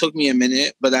 It took me a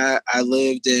minute, but I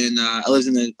lived in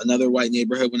another white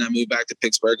neighborhood when I moved back to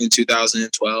Pittsburgh in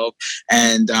 2012,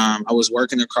 and I was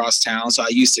working across town, so I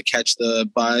used to catch the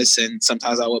bus, and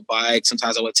sometimes I would bike,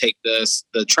 sometimes I would take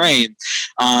the train,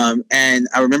 and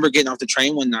I remember getting off the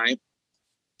train one night,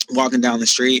 walking down the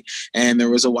street, and there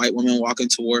was a white woman walking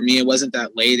toward me. It wasn't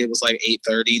that late. It was like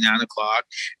 8:30, 9 o'clock.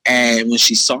 And when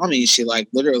she saw me, she like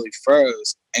literally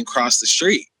froze and crossed the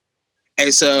street.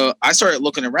 And so I started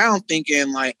looking around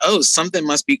thinking like, oh, something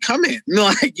must be coming, and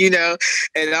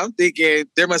I'm thinking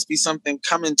there must be something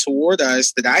coming toward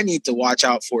us that I need to watch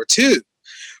out for too.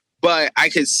 But I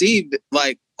could see,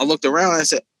 like, I looked around and I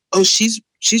said, oh, she's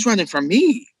running from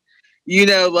me,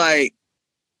 like,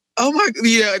 oh my,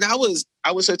 and I was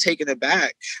so taken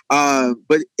aback.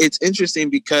 But it's interesting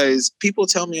because people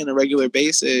tell me on a regular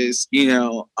basis,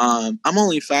 I'm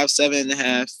only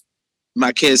 5'7.5".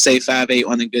 My kids say 5'8"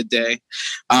 on a good day.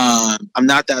 I'm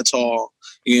not that tall,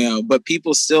 but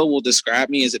people still will describe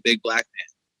me as a big Black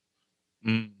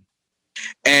man.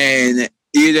 And,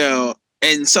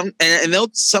 and some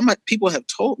people have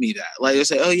told me that, like, they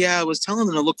say, oh yeah, I was telling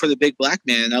them to look for the big Black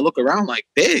man. And I look around like,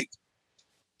 big?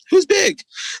 Who's big?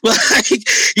 Like,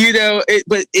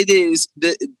 but it is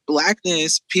the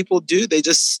Blackness people do. They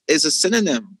just is a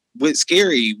synonym with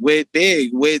scary, with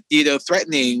big, with,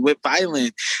 threatening, with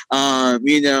violent, and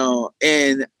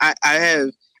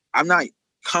I'm not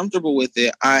comfortable with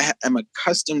it. I am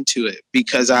accustomed to it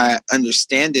because I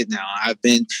understand it now. I've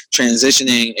been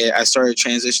transitioning. I started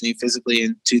transitioning physically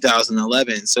in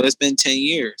 2011, so it's been 10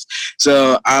 years.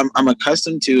 So I'm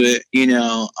accustomed to it, you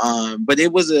know. But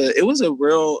it was a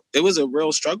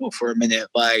real struggle for a minute,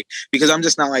 like, because I'm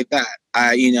just not like that.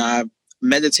 I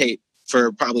meditate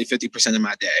for probably 50% of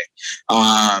my day.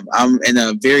 I'm in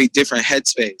a very different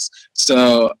headspace.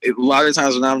 So a lot of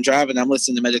times when I'm driving, I'm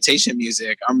listening to meditation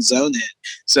music. I'm zoning.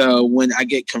 So when I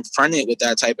get confronted with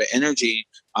that type of energy,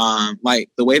 like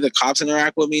the way the cops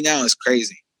interact with me now is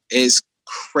crazy. It's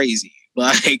crazy.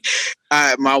 Like,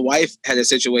 my wife had a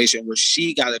situation where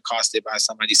she got accosted by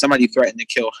somebody. Somebody threatened to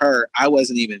kill her. I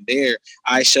wasn't even there.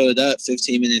 I showed up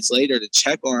 15 minutes later to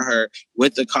check on her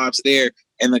with the cops there.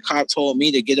 And the cop told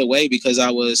me to get away because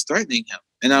I was threatening him.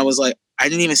 And I was like, I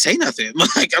didn't even say nothing.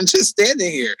 Like, I'm just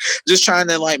standing here, just trying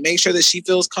to like make sure that she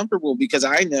feels comfortable, because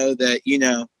I know that, you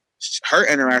know, her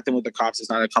interacting with the cops is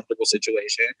not a comfortable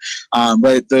situation.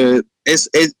 But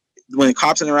when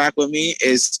cops interact with me,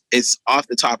 it's off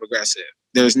the top aggressive.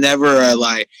 There's never a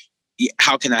like,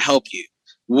 how can I help you?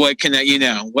 What can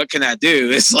what can I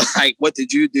do? It's like, what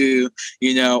did you do?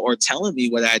 Or telling me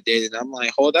what I did. And I'm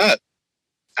like, hold up.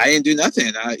 I didn't do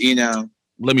nothing.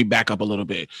 Let me back up a little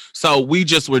bit. So we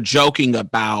just were joking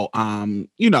about,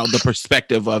 the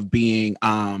perspective of being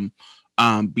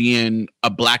being a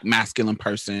Black masculine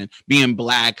person, being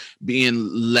Black, being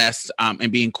less, and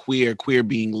being queer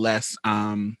being less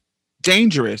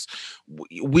dangerous.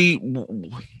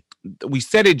 We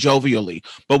said it jovially,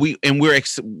 but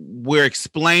we're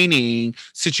explaining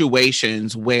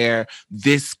situations where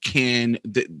this can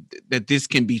that this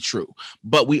can be true.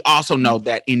 But we also know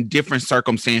that in different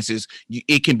circumstances,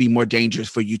 it can be more dangerous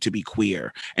for you to be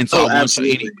queer. And so I want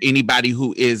anybody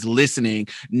who is listening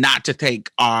not to take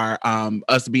our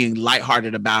us being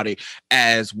lighthearted about it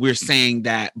as we're saying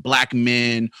that Black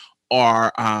men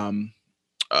are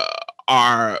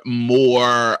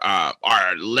more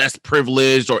are less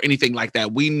privileged or anything like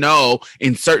that. We know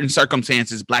in certain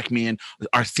circumstances, Black men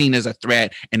are seen as a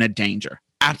threat and a danger.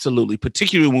 Absolutely,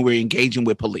 particularly when we're engaging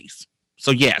with police.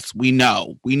 So yes, we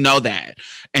know that.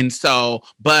 And so,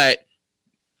 but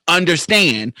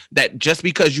understand that just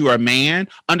because you are a man,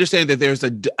 understand that there's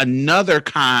another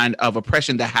kind of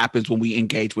oppression that happens when we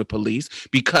engage with police,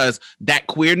 because that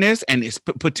queerness, and it's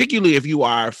particularly if you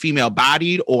are female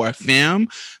bodied or a femme,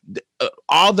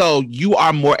 although you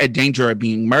are more at danger of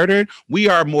being murdered, we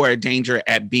are more at danger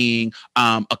at being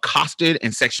accosted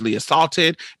and sexually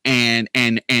assaulted and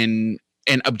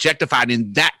objectified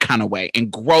in that kind of way,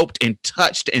 and groped and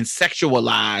touched and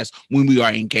sexualized when we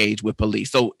are engaged with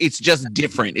police. So it's just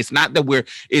different. It's not that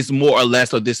it's more or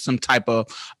less, or this some type of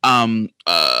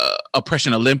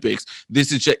oppression Olympics.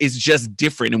 It's just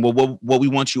different. And what we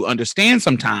want you to understand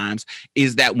sometimes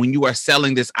is that when you are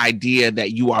selling this idea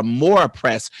that you are more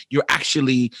oppressed, you're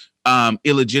actually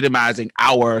illegitimizing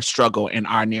our struggle and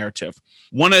our narrative.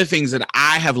 One of the things that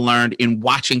I have learned in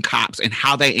watching cops and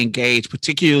how they engage,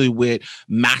 particularly with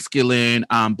masculine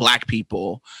Black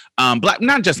people,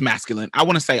 not just masculine, I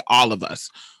want to say all of us.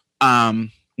 When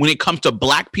it comes to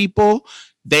Black people,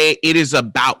 it is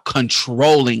about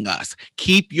controlling us.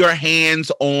 Keep your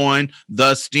hands on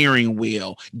the steering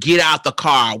wheel. Get out the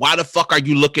car. Why the fuck are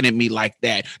you looking at me like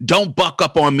that? Don't buck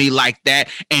up on me like that.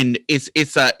 And it's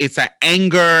a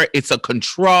anger. It's a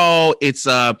control. It's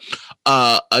a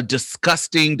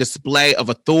disgusting display of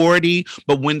authority.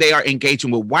 But when they are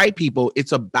engaging with white people,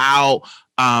 it's about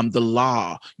the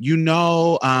law. You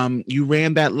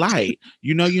ran that light.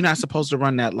 You're not supposed to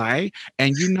run that light,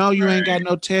 and you ain't got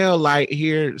no tail light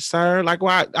here, sir. Like,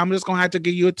 why? I'm just gonna have to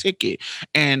give you a ticket.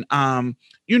 And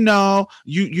you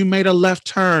made a left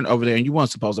turn over there, and you weren't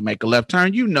supposed to make a left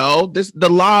turn. The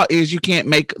law is you can't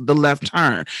make the left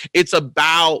turn. It's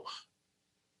about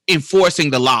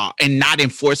enforcing the law and not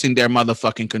enforcing their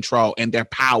motherfucking control and their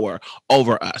power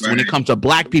over us. Right. When it comes to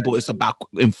Black people, it's about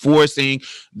enforcing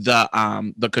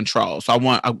the control. So I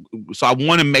want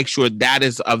to make sure that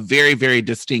is a very, very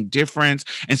distinct difference.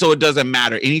 And so it doesn't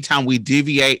matter. Anytime we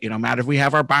deviate, it don't matter if we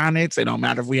have our bonnets, it don't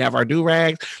matter if we have our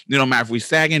do-rags, it don't matter if we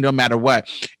sagging, it don't matter what.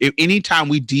 If anytime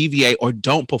we deviate or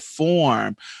don't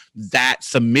perform that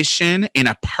submission in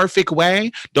a perfect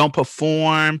way, don't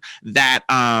perform that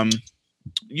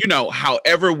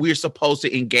however we're supposed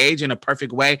to engage in a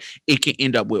perfect way, it can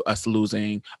end up with us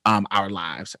losing our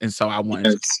lives. And so I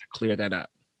wanted to clear that up.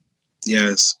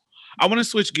 Yes. I want to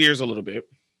switch gears a little bit.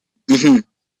 Mm-hmm.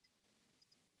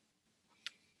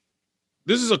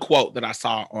 This is a quote that I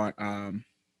saw on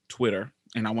Twitter,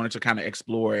 and I wanted to kind of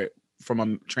explore it from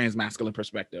a trans masculine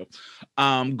perspective.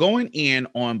 Going in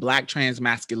on Black trans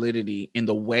masculinity in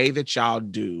the way that y'all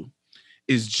do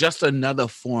is just another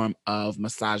form of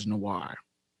misogynoir.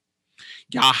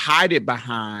 Y'all hide it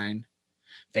behind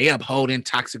they upholding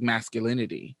toxic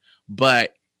masculinity,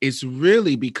 but it's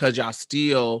really because y'all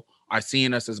still are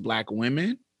seeing us as Black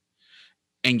women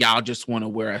and y'all just want to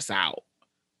wear us out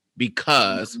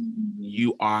because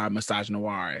you are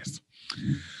misogynoirists.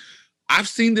 I've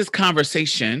seen this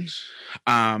conversation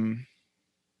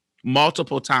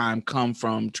multiple times come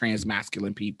from trans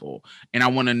masculine people, and I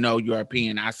want to know your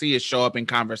opinion. I see it show up in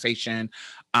conversation,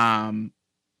 and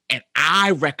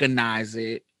I recognize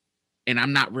it, and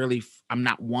I'm not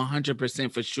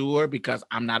 100% for sure because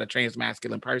I'm not a trans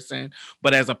masculine person,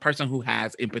 but as a person who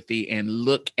has empathy and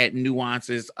look at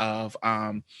nuances of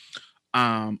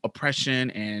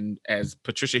oppression, and as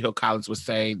Patricia Hill Collins would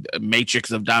say, the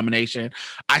matrix of domination,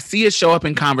 I see it show up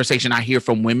in conversation. I hear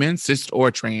from women, cis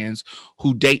or trans,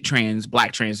 who date trans,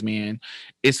 Black trans men.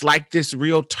 It's like this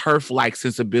real turf-like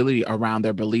sensibility around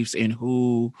their beliefs in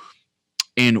who,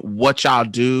 in what y'all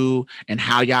do and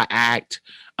how y'all act.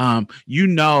 You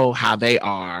know how they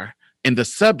are. In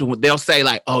the they'll say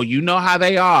like, oh, you know how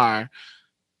they are.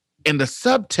 In the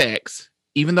subtext,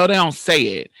 even though they don't say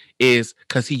it, is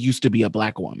because he used to be a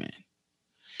Black woman.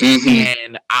 Mm-hmm.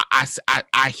 And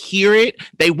I hear it.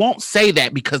 They won't say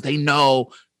that because they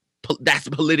know that's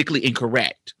politically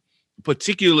incorrect,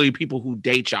 particularly people who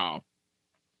date y'all.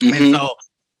 Mm-hmm. And so,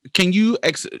 can you,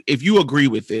 if you agree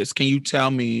with this, can you tell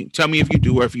me if you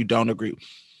do or if you don't agree?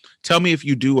 Tell me if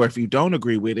you do or if you don't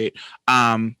agree with it.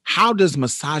 How does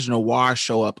misogynoir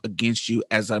show up against you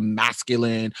as a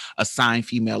masculine, assigned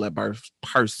female at birth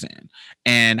person?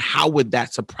 And how would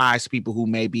that surprise people who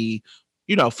may be,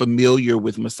 familiar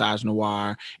with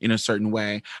misogynoir in a certain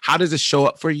way? How does it show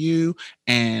up for you?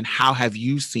 And how have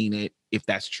you seen it, if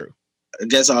that's true? I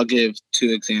guess I'll give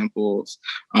two examples.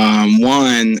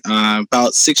 One,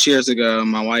 about 6 years ago,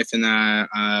 my wife and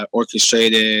I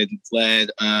led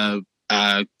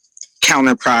a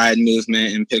counter pride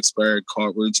movement in Pittsburgh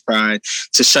called Roots Pride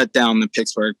to shut down the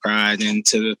Pittsburgh Pride and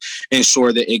to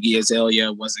ensure that Iggy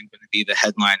Azalea wasn't going to be the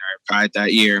headliner at Pride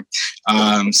that year.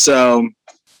 So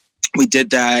we did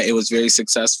that. It was very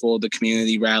successful. The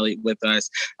community rallied with us.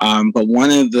 But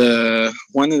one of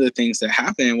the things that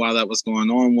happened while that was going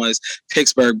on was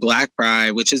Pittsburgh Black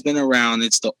Pride, which has been around.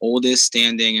 It's the oldest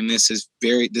standing, and this is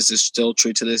still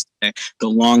true to this day, the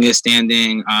longest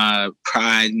standing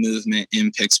pride movement in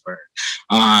Pittsburgh.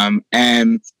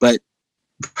 But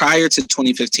prior to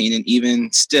 2015, and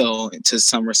even still to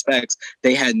some respects,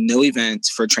 they had no events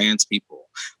for trans people.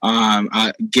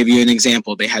 I'll give you an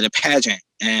example. They had a pageant,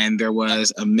 and there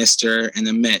was a Mr. and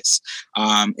a Miss.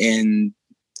 And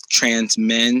trans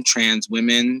men, trans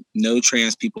women, no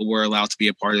trans people were allowed to be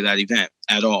a part of that event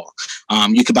at all.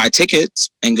 You could buy tickets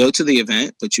and go to the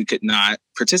event, but you could not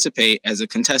participate as a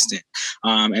contestant.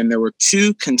 And there were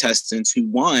two contestants who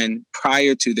won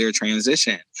prior to their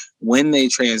transition. When they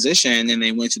transitioned and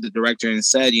they went to the director and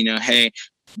said, hey,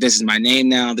 this is my name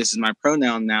now, this is my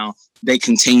pronoun now, they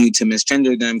continued to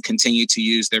misgender them, continue to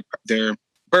use their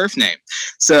birth name.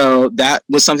 So that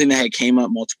was something that had came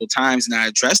up multiple times, and I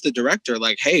addressed the director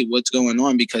like, hey, what's going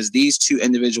on? Because these two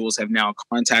individuals have now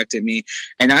contacted me,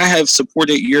 and I have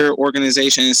supported your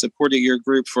organization and supported your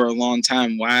group for a long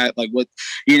time. Why? Like, what,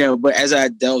 but as I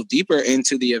delve deeper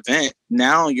into the event,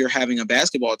 now you're having a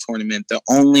basketball tournament that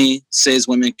only cis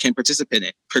women can participate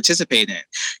in.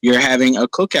 You're having a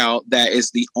cookout that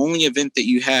is the only event that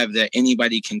you have that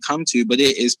anybody can come to, but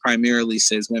it is primarily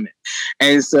cis women.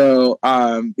 And so,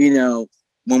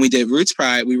 when we did Roots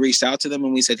Pride, we reached out to them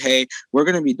and we said, hey, we're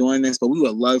going to be doing this, but we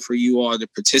would love for you all to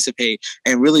participate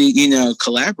and really,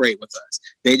 collaborate with us.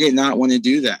 They did not want to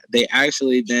do that. They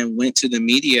actually then went to the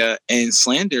media and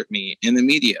slandered me in the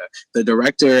media. The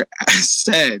director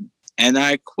said, and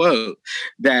I quote,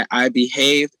 that I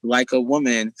behaved like a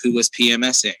woman who was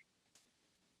PMSing.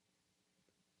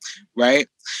 Right?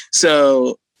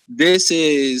 So this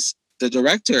is the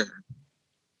director.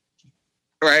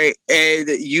 Right. And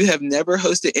you have never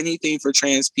hosted anything for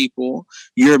trans people.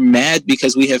 You're mad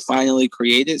because we have finally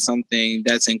created something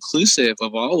that's inclusive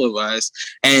of all of us.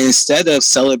 And instead of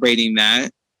celebrating that,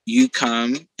 you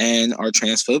come and are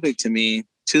transphobic to me,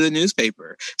 to the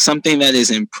newspaper, something that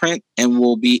is in print and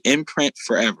will be in print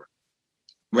forever.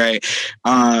 Right.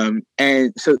 And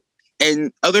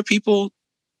other people,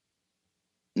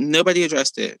 nobody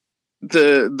addressed it.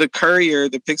 The Courier,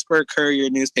 the Pittsburgh Courier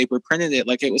newspaper printed it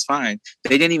like it was fine.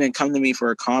 They didn't even come to me for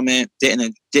a comment,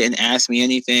 didn't ask me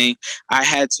anything. I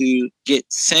had to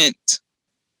get sent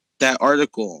that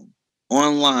article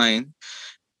online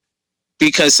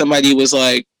because somebody was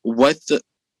like, what the,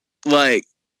 like,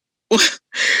 but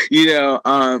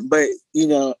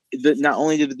not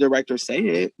only did the director say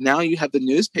it, now you have the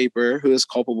newspaper who is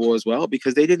culpable as well,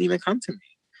 because they didn't even come to me.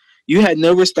 You had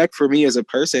no respect for me as a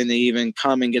person to even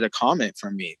come and get a comment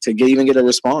from me, to even get a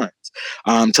response,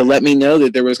 to let me know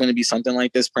that there was going to be something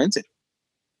like this printed.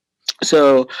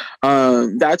 So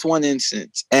that's one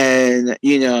instance. And,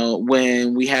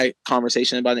 when we had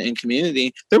conversation about it in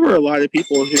community, there were a lot of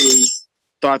people who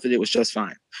thought that it was just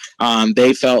fine.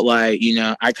 They felt like,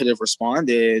 I could have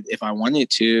responded if I wanted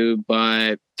to,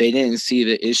 but they didn't see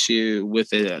the issue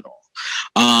with it at all.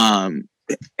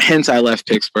 Hence, I left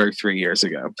Pittsburgh 3 years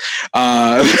ago.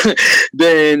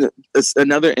 Then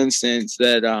another instance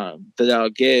that I'll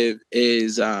give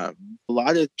is a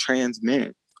lot of trans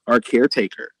men are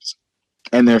caretakers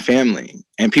and their family,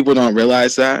 and people don't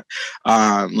realize that.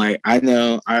 Like, I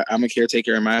know I'm a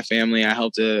caretaker in my family. I'm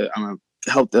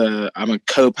a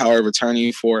co-power of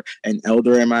attorney for an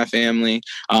elder in my family.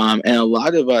 And a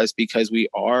lot of us, because we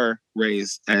are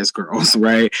raised as girls,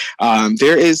 right?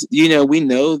 There is, we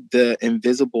know the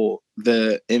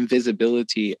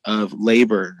invisibility of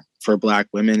labor for Black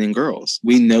women and girls.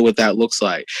 We know what that looks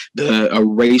like. The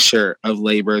erasure of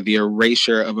labor, the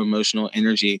erasure of emotional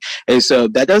energy. And so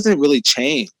that doesn't really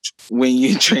change when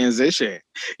you transition,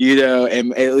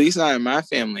 and at least not in my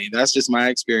family. That's just my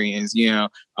experience.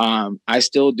 I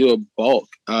still do a bulk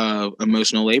of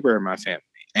emotional labor in my family,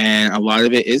 and a lot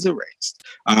of it is erased.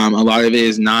 A lot of it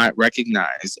is not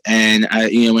recognized. And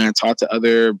when I talk to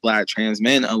other Black trans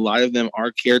men, a lot of them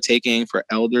are caretaking for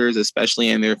elders, especially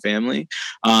in their family.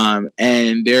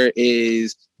 And there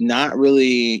is not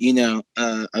really,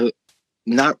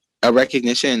 not a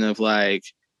recognition of like,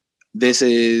 this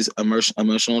is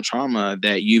emotional trauma,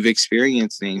 that you've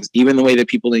experienced things, even the way that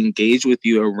people engage with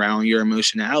you around your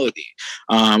emotionality,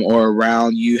 or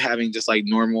around you having just like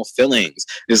normal feelings.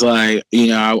 It's like,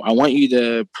 I want you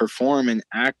to perform and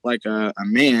act like a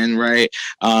man, right?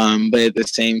 But at the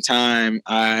same time,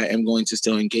 I am going to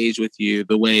still engage with you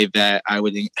the way that I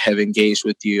would have engaged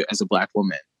with you as a Black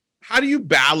woman. How do you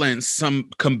balance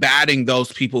combating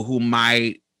those people who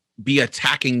might be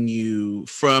attacking you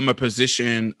from a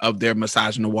position of their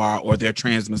misogynoir or their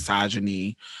trans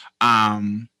misogyny,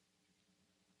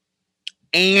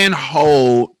 and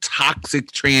hold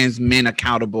toxic trans men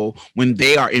accountable when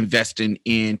they are investing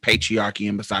in patriarchy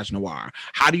and misogynoir?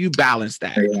 How do you balance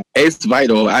that? Yeah, it's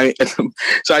vital.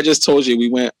 So I just told you we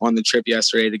went on the trip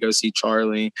yesterday to go see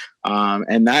Charlie,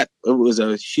 and that it was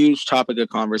a huge topic of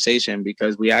conversation,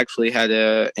 because we actually had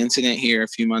an incident here a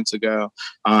few months ago,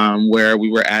 where we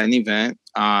were at an event.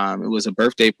 It was a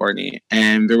birthday party,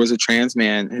 and there was a trans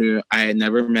man who I had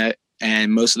never met,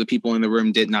 and most of the people in the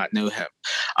room did not know him.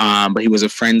 But he was a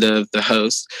friend of the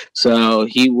host. So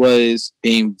he was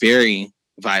being very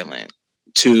violent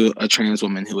to a trans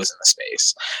woman who was in the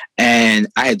space. And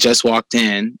I had just walked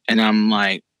in, and I'm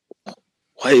like,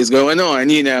 what is going on?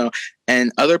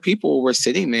 And other people were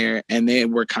sitting there, and they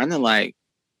were kind of like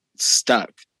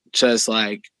stuck, just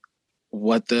like,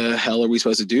 what the hell are we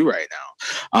supposed to do right now?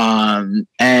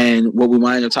 And what we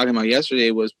wound up talking about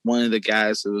yesterday was one of the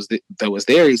guys that was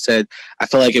there. He said, I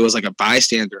felt like it was like a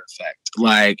bystander effect.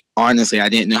 Like, honestly, I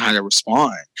didn't know how to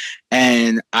respond.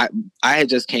 And I had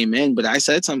just came in, but I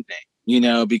said something,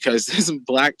 because this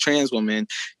Black trans woman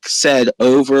said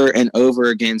over and over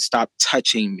again, stop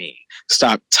touching me.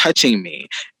 Stop touching me.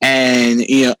 And,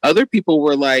 other people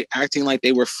were like acting like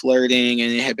they were flirting,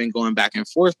 and it had been going back and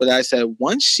forth. But I said,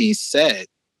 once she said,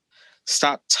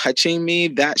 stop touching me,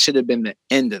 that should have been the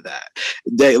end of that.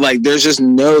 There's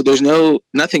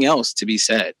nothing else to be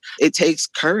said. It takes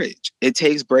courage. It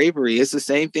takes bravery. It's the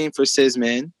same thing for cis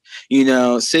men.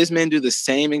 Cis men do the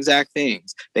same exact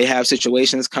things. They have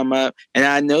situations come up, and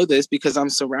I know this because I'm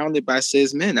surrounded by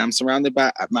cis men. I'm surrounded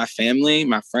by my family,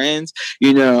 my friends,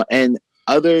 and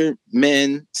other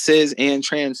men, cis and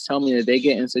trans, tell me that they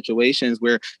get in situations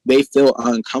where they feel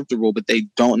uncomfortable, but they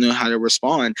don't know how to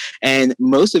respond. And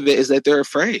most of it is that they're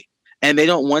afraid, and they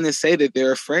don't want to say that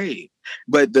they're afraid.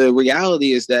 But the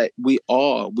reality is that we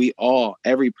all,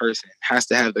 every person has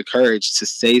to have the courage to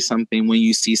say something when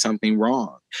you see something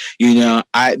wrong.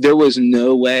 There was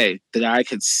no way that I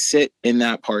could sit in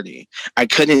that party. I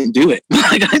couldn't do it.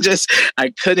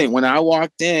 I couldn't. When I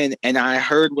walked in and I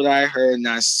heard what I heard and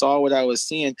I saw what I was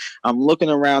seeing, I'm looking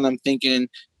around, I'm thinking,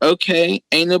 okay,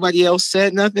 ain't nobody else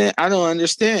said nothing. I don't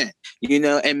understand,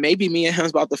 and maybe me and him's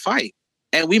about to fight,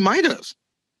 and we might have.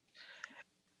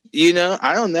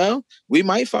 I don't know. We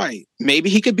might fight. Maybe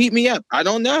he could beat me up. I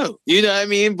don't know. You know what I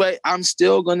mean? But I'm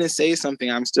still going to say something.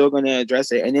 I'm still going to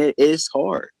address it. And it is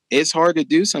hard. It's hard to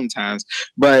do sometimes,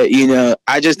 but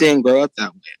I just didn't grow up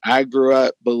that way. I grew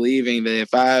up believing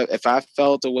that if I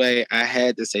felt a way, I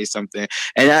had to say something,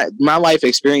 and my life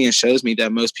experience shows me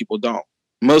that most people don't.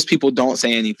 Most people don't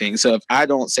say anything. So if I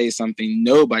don't say something,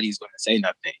 nobody's going to say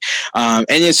nothing. And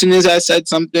as soon as I said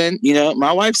something,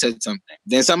 my wife said something.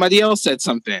 Then somebody else said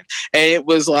something. And it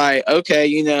was like, okay,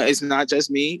 it's not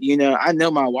just me. I know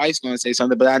my wife's going to say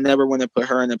something, but I never want to put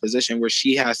her in a position where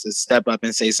she has to step up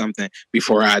and say something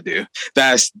before I do.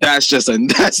 That's that's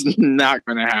not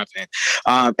going to happen.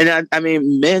 And I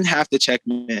mean, men have to check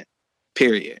men,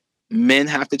 period. Men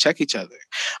have to check each other.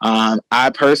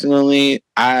 I personally,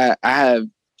 I have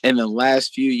in the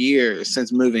last few years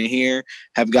since moving here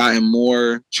have gotten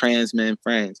more trans men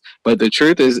friends. But the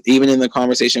truth is, even in the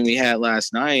conversation we had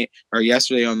last night or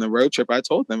yesterday on the road trip, I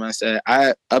told them, I said,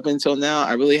 up until now,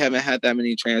 I really haven't had that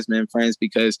many trans men friends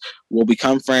because we'll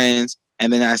become friends.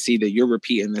 And then I see that you're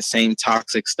repeating the same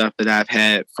toxic stuff that I've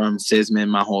had from cis men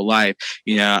my whole life.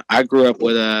 I grew up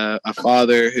with a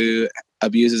father who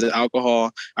abuses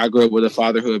alcohol. I grew up with a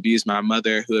father who abused my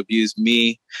mother, who abused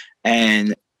me.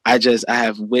 And I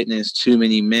have witnessed too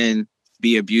many men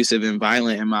be abusive and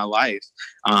violent in my life.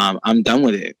 I'm done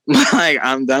with it. Like,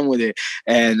 I'm done with it.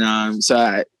 And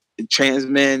trans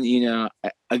men,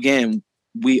 again,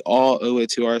 we all owe it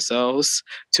to ourselves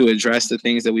to address the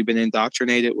things that we've been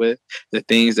indoctrinated with, the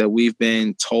things that we've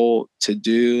been told to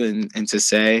do and to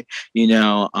say.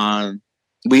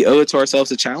 We owe it to ourselves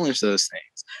to challenge those things.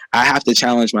 I have to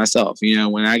challenge myself.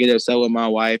 When I get upset with my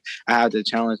wife, I have to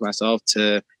challenge myself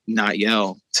to not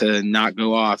yell, to not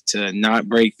go off, to not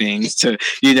break things, to,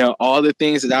 all the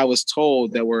things that I was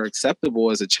told that were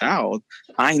acceptable as a child.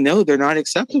 I know they're not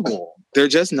acceptable. They're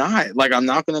just not. Like, I'm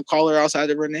not going to call her outside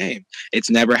of her name. It's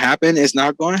never happened. It's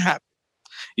not going to happen.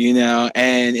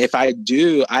 And if I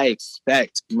do, I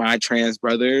expect my trans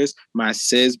brothers, my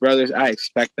cis brothers, I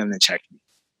expect them to check me.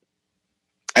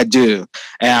 I do.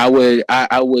 And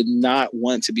I would not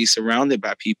want to be surrounded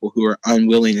by people who are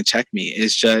unwilling to check me.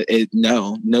 It's just,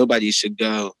 no, nobody should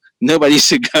go. Nobody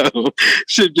should go,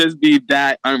 should just be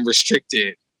that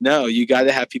unrestricted. No, you got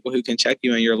to have people who can check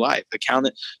you in your life. I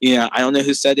don't know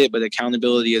who said it, but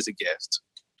accountability is a gift.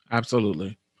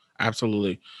 Absolutely.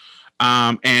 Absolutely.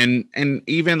 And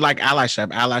even like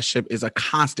allyship is a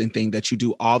constant thing that you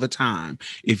do all the time.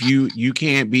 If you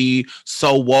can't be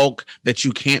so woke that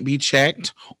you can't be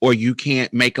checked or you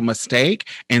can't make a mistake.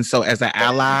 And so as an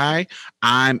ally,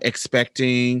 I'm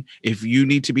expecting, if you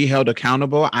need to be held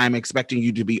accountable, I'm expecting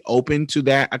you to be open to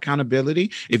that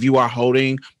accountability. If you are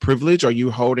holding privilege or you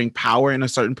holding power in a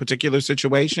certain particular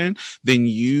situation, then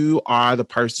you are the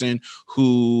person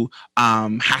who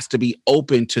has to be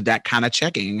open to that kind of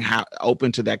checking,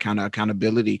 open to that kind of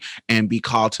accountability, and be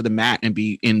called to the mat and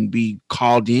be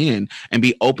called in and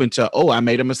be open to, oh, I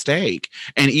made a mistake.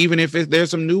 And even if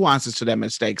there's some nuances to that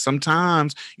mistake,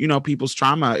 sometimes, people's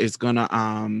trauma is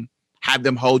gonna have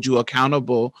them hold you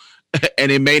accountable,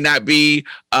 and it may not be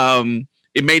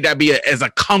as a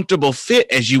comfortable fit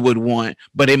as you would want,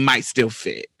 but it might still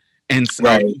fit. And so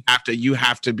Right. you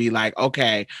have to be like,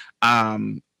 okay,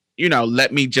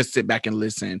 let me just sit back and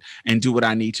listen and do what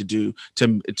I need to do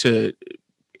to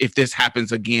if this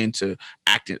happens again, to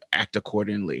act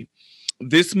accordingly.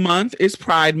 This month is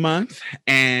Pride Month,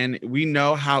 and we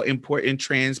know how important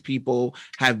trans people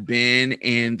have been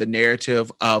in the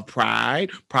narrative of Pride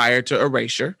prior to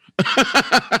erasure.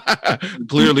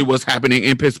 Clearly what's happening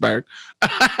in Pittsburgh.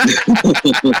 So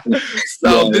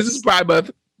Yes. This is Pride Month.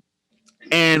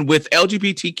 And with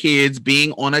LGBT kids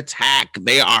being on attack,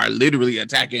 they are literally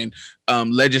attacking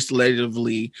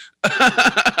legislatively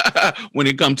when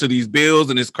it comes to these bills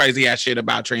and this crazy ass shit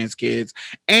about trans kids.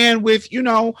 And with,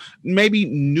 maybe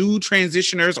new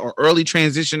transitioners or early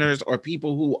transitioners or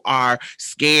people who are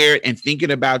scared and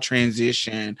thinking about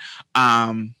transition,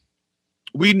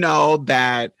 we know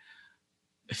that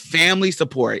family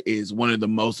support is one of the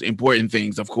most important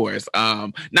things, of course.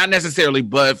 Not necessarily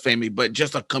blood family, but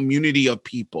just a community of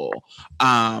people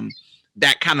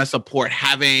that kind of support,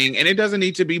 having, and it doesn't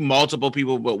need to be multiple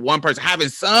people, but one person, having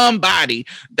somebody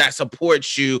that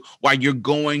supports you while you're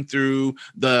going through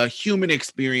the human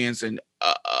experience and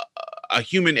a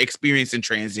human experience in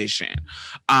transition.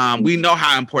 We know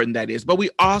how important that is, but we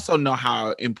also know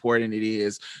how important it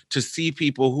is to see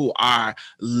people who are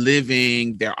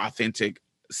living their authentic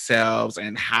selves,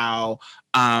 and how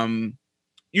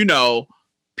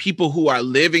people who are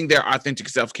living their authentic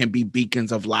selves can be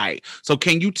beacons of light. So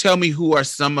can you tell me who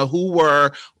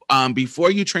were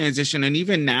before you transition, and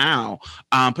even now,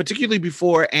 particularly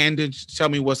before, and tell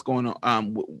me what's going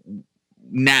on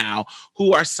now,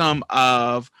 who are some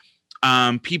of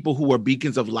people who were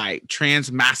beacons of light,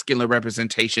 trans masculine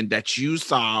representation that you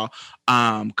saw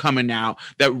coming out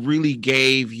that really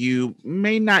gave you,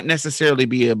 may not necessarily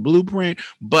be a blueprint,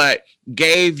 but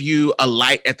gave you a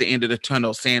light at the end of the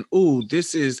tunnel saying, ooh,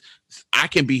 this is, I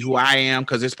can be who I am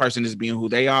because this person is being who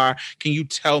they are. Can you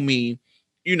tell me,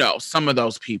 some of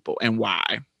those people and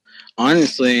why?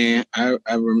 Honestly, I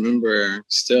remember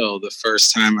still the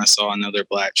first time I saw another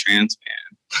Black trans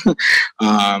man.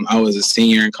 I was a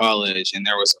senior in college, and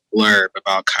there was a blurb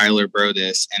about Kyler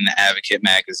Brodus in the Advocate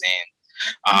magazine.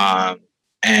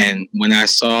 And when I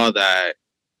saw that,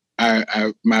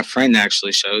 my friend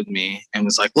actually showed me and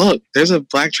was like, "Look, there's a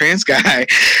Black trans guy,"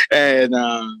 and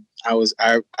I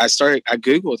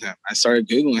Googled him. I started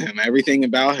Googling him, everything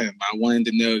about him. I wanted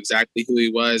to know exactly who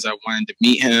he was. I wanted to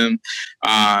meet him.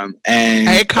 And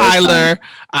hey, Kyler.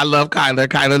 I love Kyler.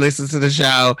 Kyler listens to the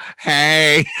show.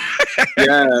 Hey.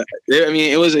 Yeah. I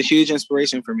mean, it was a huge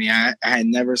inspiration for me. I had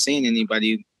never seen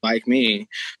anybody like me.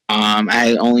 I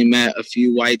had only met a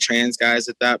few white trans guys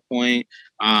at that point.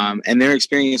 And their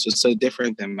experience was so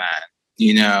different than mine.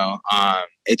 It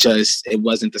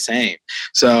wasn't the same.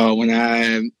 So when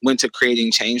I went to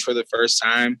Creating Change for the first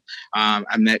time, I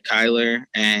met Kyler,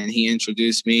 and he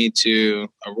introduced me to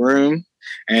a room,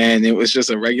 and it was just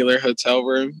a regular hotel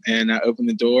room. And I opened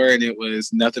the door, and it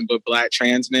was nothing but Black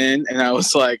trans men. And I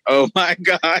was like, oh my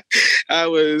God, I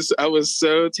was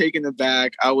so taken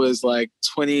aback. I was like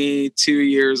 22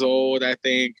 years old, I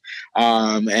think.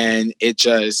 And it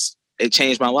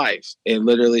changed my life. It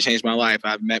literally changed my life.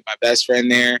 I've met my best friend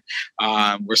there.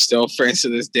 We're still friends to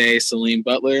this day, Celine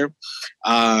Butler.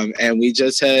 And we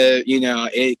just had,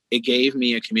 it gave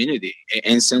me a community. It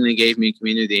instantly gave me a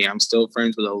community. I'm still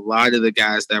friends with a lot of the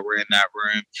guys that were in that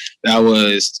room. That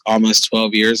was almost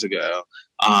 12 years ago.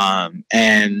 But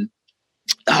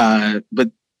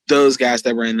those guys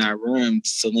that were in that room,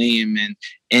 Salim and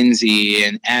Enzi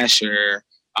and Asher,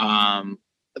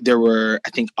 there were, I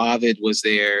think Ovid was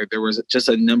there. There was just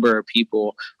a number of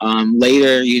people.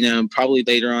 Later, probably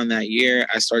later on that year,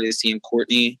 I started seeing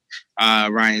Courtney,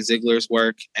 Ryan Ziegler's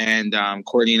work, and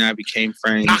Courtney and I became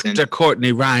friends. Dr.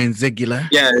 Courtney Ryan Ziegler.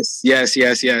 Yes.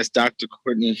 Dr.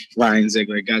 Courtney Ryan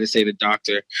Ziegler. Got to say the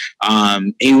doctor.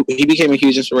 He became a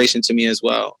huge inspiration to me as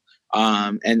well.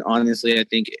 And honestly, I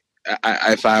think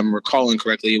if I'm recalling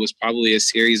correctly, it was probably a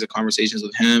series of conversations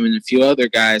with him and a few other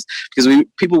guys, because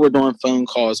people were doing phone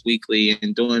calls weekly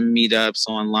and doing meetups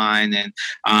online, and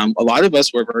a lot of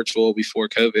us were virtual before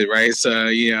COVID, right? So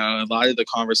a lot of the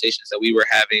conversations that we were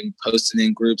having, posting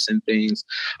in groups and things,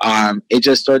 it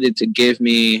just started to give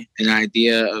me an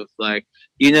idea of like,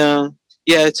 yeah,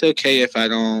 it's okay if I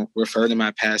don't refer to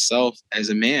my past self as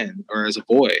a man or as a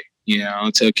boy.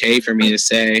 It's okay for me to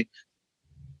say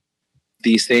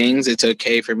these things. It's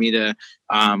okay for me to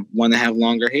want to have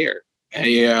longer hair,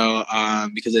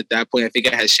 because at that point I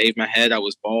think I had shaved my head. I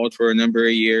was bald for a number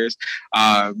of years,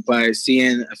 but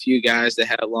seeing a few guys that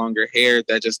had longer hair,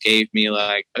 that just gave me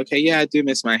like, okay, yeah, I do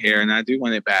miss my hair and I do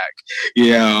want it back.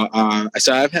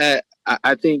 So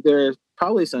I think there's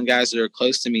probably some guys that are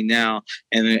close to me now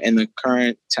in the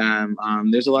current time.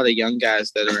 There's a lot of young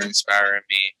guys that are inspiring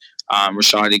me.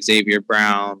 Rashad Xavier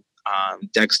Brown,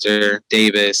 Dexter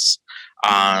Davis.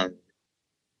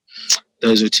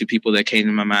 Those are two people that came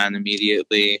to my mind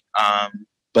immediately.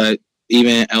 But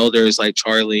even elders like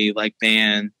Charlie, like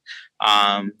Van,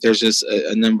 there's just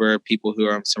a number of people who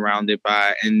I'm surrounded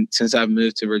by. And since I've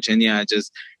moved to Virginia, I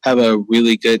just have a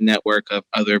really good network of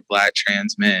other Black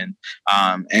trans men.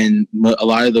 And a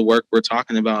lot of the work we're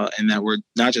talking about, and that we're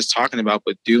not just talking about,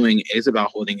 but doing, is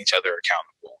about holding each other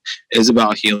accountable, is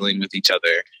about healing with each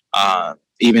other.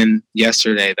 Even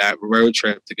yesterday, that road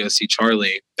trip to go see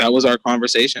Charlie, that was our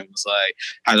conversation. It was like,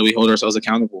 how do we hold ourselves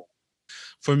accountable?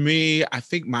 For me, I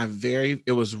think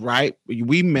it was right.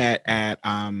 We met at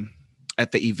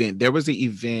the event. There was an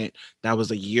event that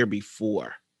was a year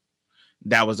before.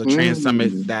 That was a trans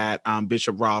summit that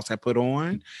Bishop Ross had put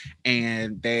on,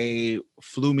 and they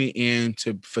flew me in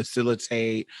to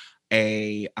facilitate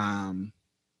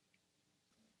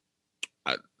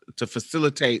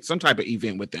some type of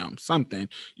event with them. Something,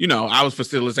 I was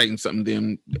facilitating something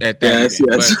then at that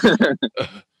event.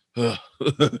 Yes.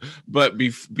 But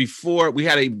before, we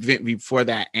had an event before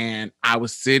that, and I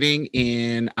was sitting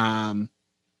in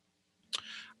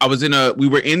we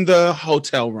were in the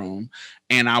hotel room,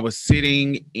 and I was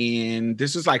sitting in,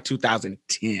 this was like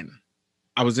 2010.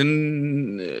 I was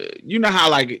in,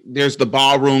 how like there's the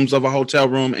ballrooms of a hotel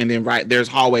room, and then there's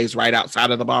hallways right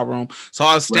outside of the ballroom. So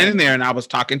I was standing there, and I was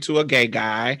talking to a gay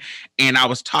guy, and I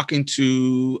was talking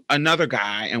to another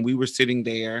guy, and we were sitting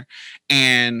there,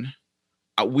 and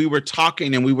we were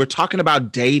talking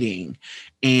about dating,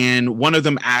 and one of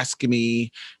them asked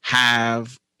me,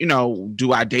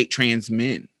 do I date trans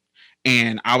men?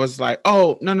 And I was like,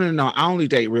 oh, no, I only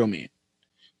date real men.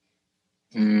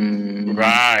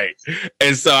 Right.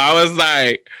 And so I was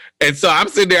like, and so I'm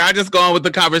sitting there, I just go on with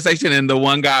the conversation, and the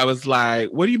one guy was like,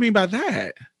 what do you mean by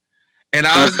that? And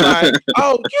I was like,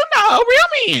 oh, real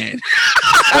men.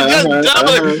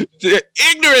 I just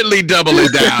ignorantly double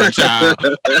it down, child.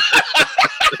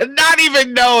 Not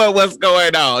even knowing what's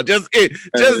going on. Just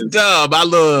dumb, my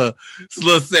little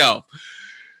self.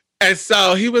 And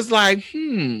so he was like,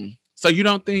 so you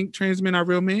don't think trans men are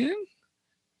real men?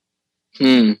 Oh,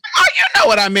 you know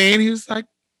what I mean. He was like,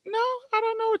 no, I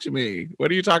don't know what you mean. What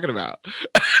are you talking about?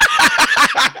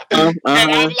 And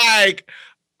I'm like,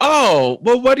 oh,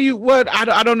 well,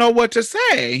 I don't know what to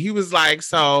say. He was like,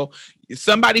 so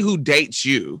somebody who dates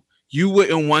you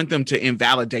wouldn't want them to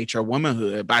invalidate your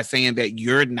womanhood by saying that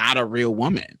you're not a real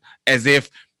woman, as if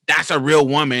that's a real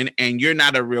woman and you're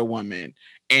not a real woman.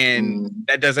 And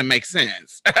that doesn't make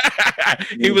sense.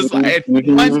 He was like,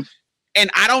 and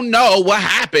I don't know what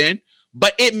happened,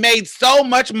 but it made so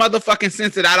much motherfucking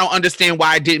sense that I don't understand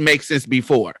why it didn't make sense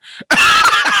before. So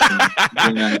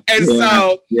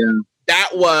that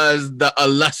was the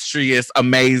illustrious,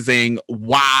 amazing,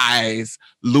 wise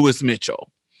Louis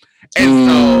Mitchell. And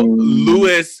so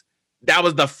Louis, that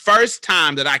was the first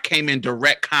time that I came in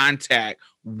direct contact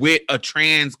with a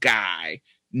trans guy.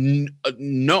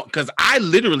 No, because I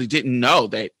literally didn't know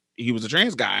that he was a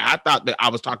trans guy. I thought that I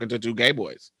was talking to two gay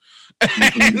boys.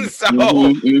 And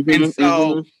so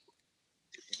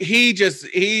he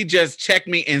just checked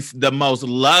me in the most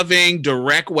loving,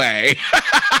 direct way.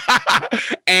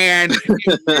 And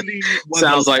it really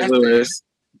sounds like Louis.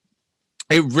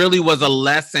 It really was a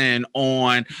lesson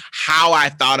on how I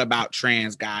thought about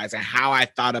trans guys and how I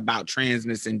thought about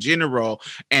transness in general,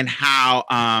 and how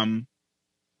how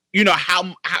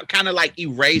kind of like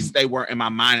erased they were in my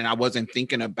mind, and I wasn't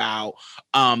thinking about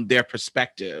their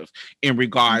perspective in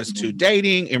regards to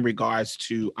dating, in regards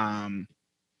to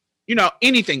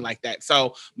anything like that.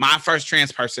 So my first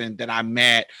trans person that I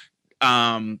met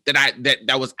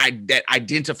that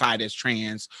identified as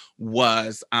trans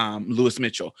was Louis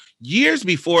Mitchell. Years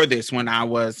before this, when I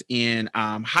was in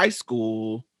high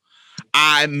school,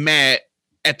 I met,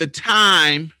 at the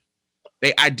time,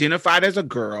 they identified as a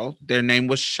girl. Their name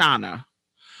was Shauna,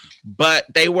 but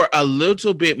they were a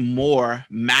little bit more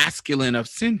masculine of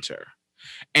center.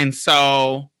 And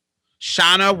so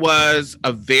Shauna was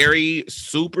a very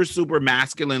super, super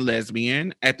masculine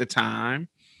lesbian at the time.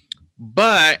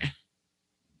 But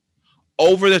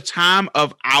over the time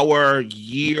of our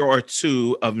year or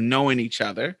two of knowing each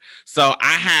other, so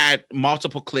I had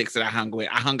multiple cliques that I hung with.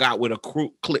 I hung out with a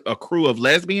crew of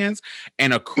lesbians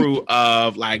and a crew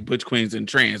of like butch queens and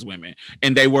trans women,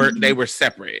 and they were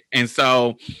separate. And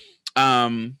so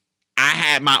I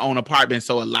had my own apartment,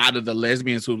 so a lot of the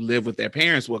lesbians who lived with their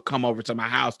parents would come over to my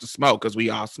house to smoke because we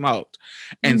all smoked.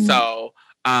 And so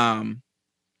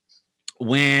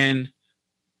when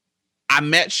I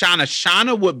met Shauna,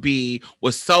 Shauna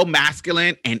was so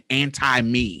masculine and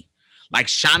anti-me. Like,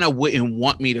 Shauna wouldn't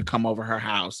want me to come over her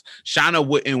house. Shauna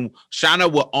would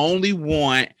only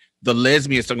want the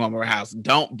lesbians to go over her house.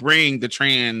 Don't bring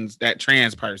that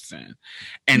trans person.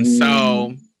 And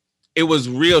so it was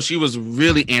real. She was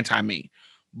really anti-me.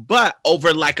 But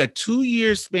over like a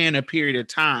 2-year span, a period of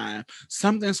time,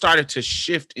 something started to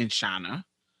shift in Shauna.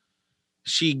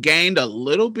 She gained a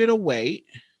little bit of weight,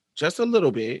 just a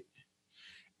little bit.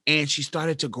 And she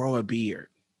started to grow a beard.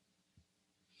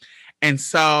 And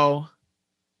so,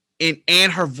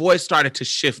 and her voice started to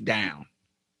shift down.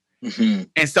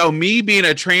 And so, me being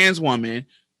a trans woman,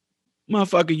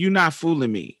 motherfucker, you not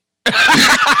fooling me.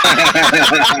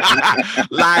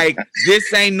 Like,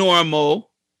 this ain't normal.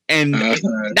 And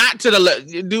not to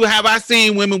have I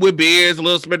seen women with beards, a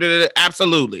little spit?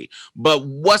 Absolutely. But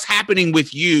what's happening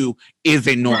with you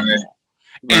isn't normal.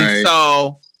 Right. And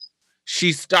so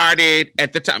she started,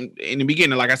 at the time, in the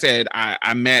beginning, like I said,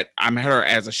 I met her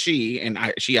as a she, and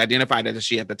she identified as a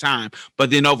she at the time. But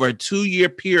then over a 2-year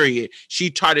period,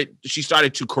 she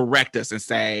started to correct us and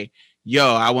say,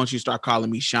 yo, I want you to start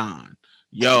calling me Sean.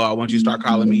 Yo, I want you to start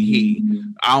calling me he.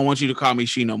 I don't want you to call me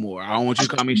she no more. I don't want you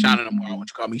to call me Shauna no more. I want you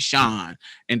to call me Sean.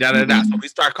 And da-da-da. So we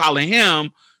start calling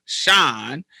him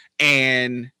Sean,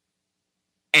 and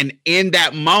in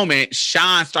that moment,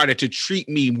 Sean started to treat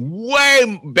me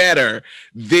way better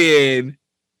than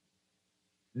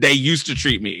they used to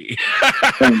treat me.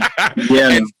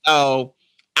 And so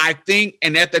I think,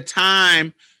 and at the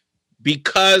time,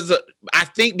 because of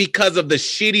the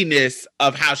shittiness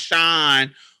of how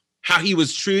Sean how he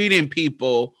was treating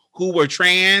people who were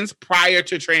trans prior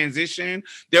to transition,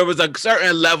 there was a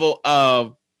certain level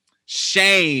of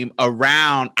shame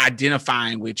around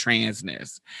identifying with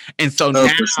transness. And so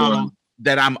now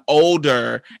that I'm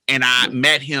older and I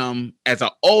met him as an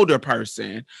older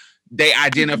person, they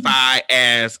identify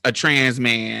as a trans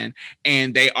man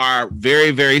and they are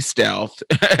very, very stealth.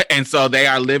 And so they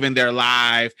are living their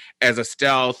life as a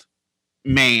stealth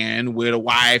man with a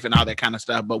wife and all that kind of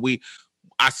stuff. But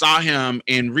I saw him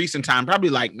in recent time, probably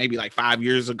maybe 5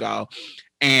 years ago,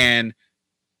 and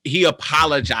he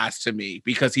apologized to me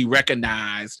because he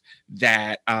recognized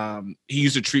that he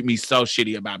used to treat me so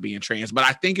shitty about being trans. But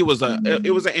I think it was an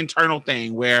internal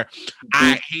thing where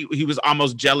he was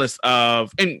almost jealous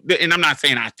of, and I'm not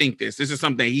saying I think this is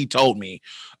something he told me,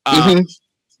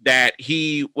 that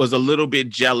he was a little bit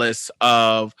jealous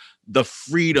of the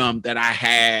freedom that I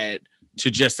had to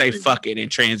just say fuck it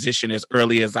and transition as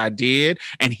early as I did.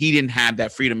 And he didn't have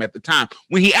that freedom at the time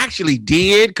when he actually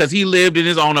did, because he lived in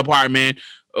his own apartment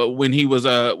when he was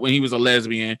a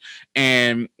lesbian,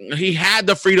 and he had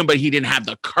the freedom, but he didn't have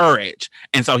the courage.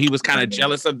 And so he was kind of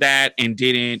jealous of that and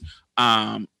didn't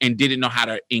know how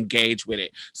to engage with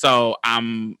it. So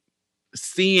I'm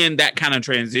seeing that kind of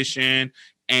transition.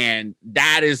 And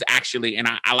that is actually, and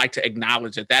I like to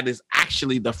acknowledge that is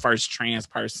actually the first trans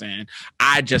person.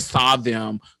 I just saw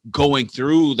them going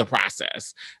through the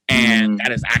process. And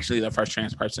that is actually the first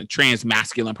trans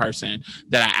masculine person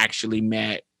that I actually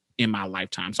met in my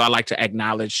lifetime. So I like to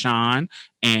acknowledge Sean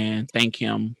and thank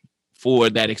him for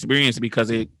that experience,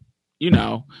 because it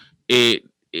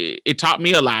taught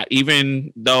me a lot.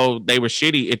 Even though they were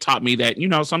shitty, it taught me that,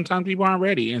 sometimes people aren't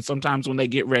ready. And sometimes when they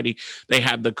get ready, they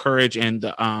have the courage and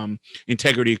the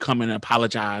integrity to come and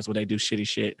apologize when they do shitty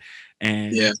shit.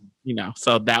 And,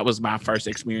 so that was my first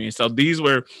experience. So these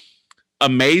were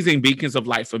amazing beacons of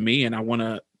light for me. And I want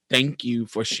to thank you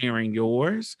for sharing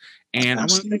yours. And I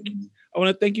want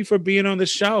to thank you for being on the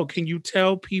show. Can you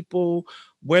tell people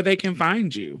where they can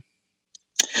find you?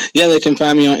 Yeah, they can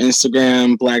find me on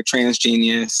Instagram, Black Trans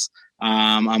Genius.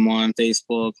 I'm on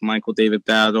Facebook, Michael David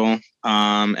Battle,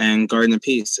 and Garden of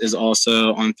Peace is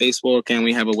also on Facebook, and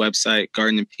we have a website,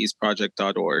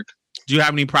 gardenofpeaceproject.org. Do you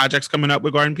have any projects coming up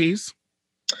with Garden Peace?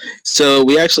 So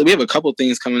we have a couple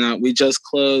things coming up. We just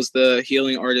closed the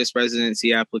Healing Artist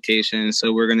Residency application,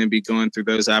 so we're going to be going through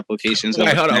those applications.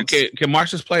 Wait, hold on. Can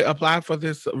Marsha's Play apply for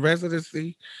this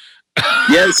residency?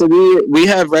 Yeah, so we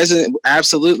have resident,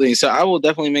 absolutely. So I will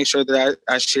definitely make sure that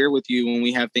I share with you when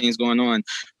we have things going on,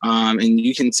 and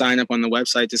you can sign up on the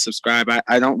website to subscribe.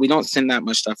 We don't send that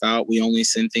much stuff out. We only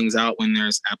send things out when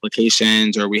there's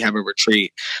applications or we have a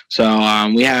retreat. So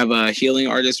we have a Healing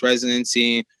Artist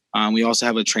Residency. We also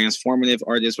have a Transformative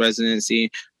Artist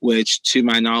Residency, which to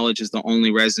my knowledge is the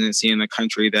only residency in the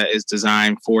country that is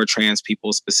designed for trans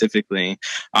people specifically.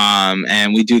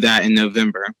 And we do that in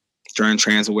November during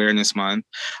Trans Awareness Month.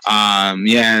 But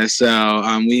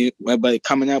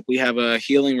coming up, we have a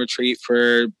healing retreat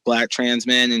for Black trans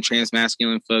men and trans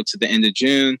masculine folks at the end of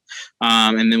June.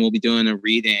 And then we'll be doing a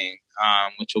reading,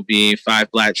 which will be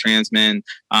 5 Black trans men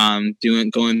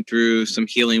going through some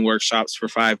healing workshops for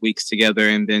 5 weeks together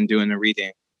and then doing a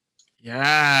reading.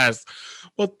 Yes.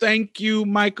 Well, thank you,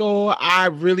 Michael. I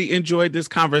really enjoyed this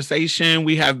conversation.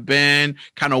 We have been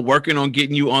kind of working on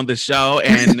getting you on the show,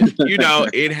 and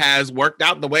it has worked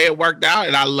out the way it worked out,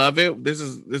 and I love it. This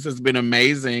has been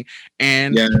amazing,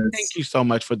 and Thank you so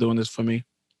much for doing this for me.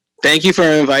 Thank you for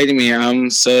inviting me.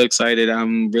 I'm so excited.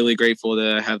 I'm really grateful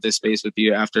to have this space with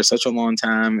you after such a long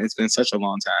time. It's been such a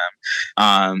long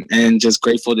time, and just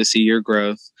grateful to see your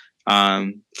growth.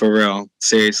 For real,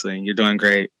 seriously, you're doing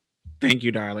great. Thank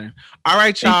you, darling. All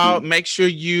right, y'all. Make sure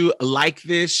you like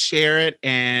this, share it,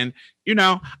 and,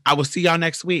 I will see y'all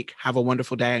next week. Have a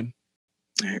wonderful day.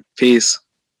 All right, peace.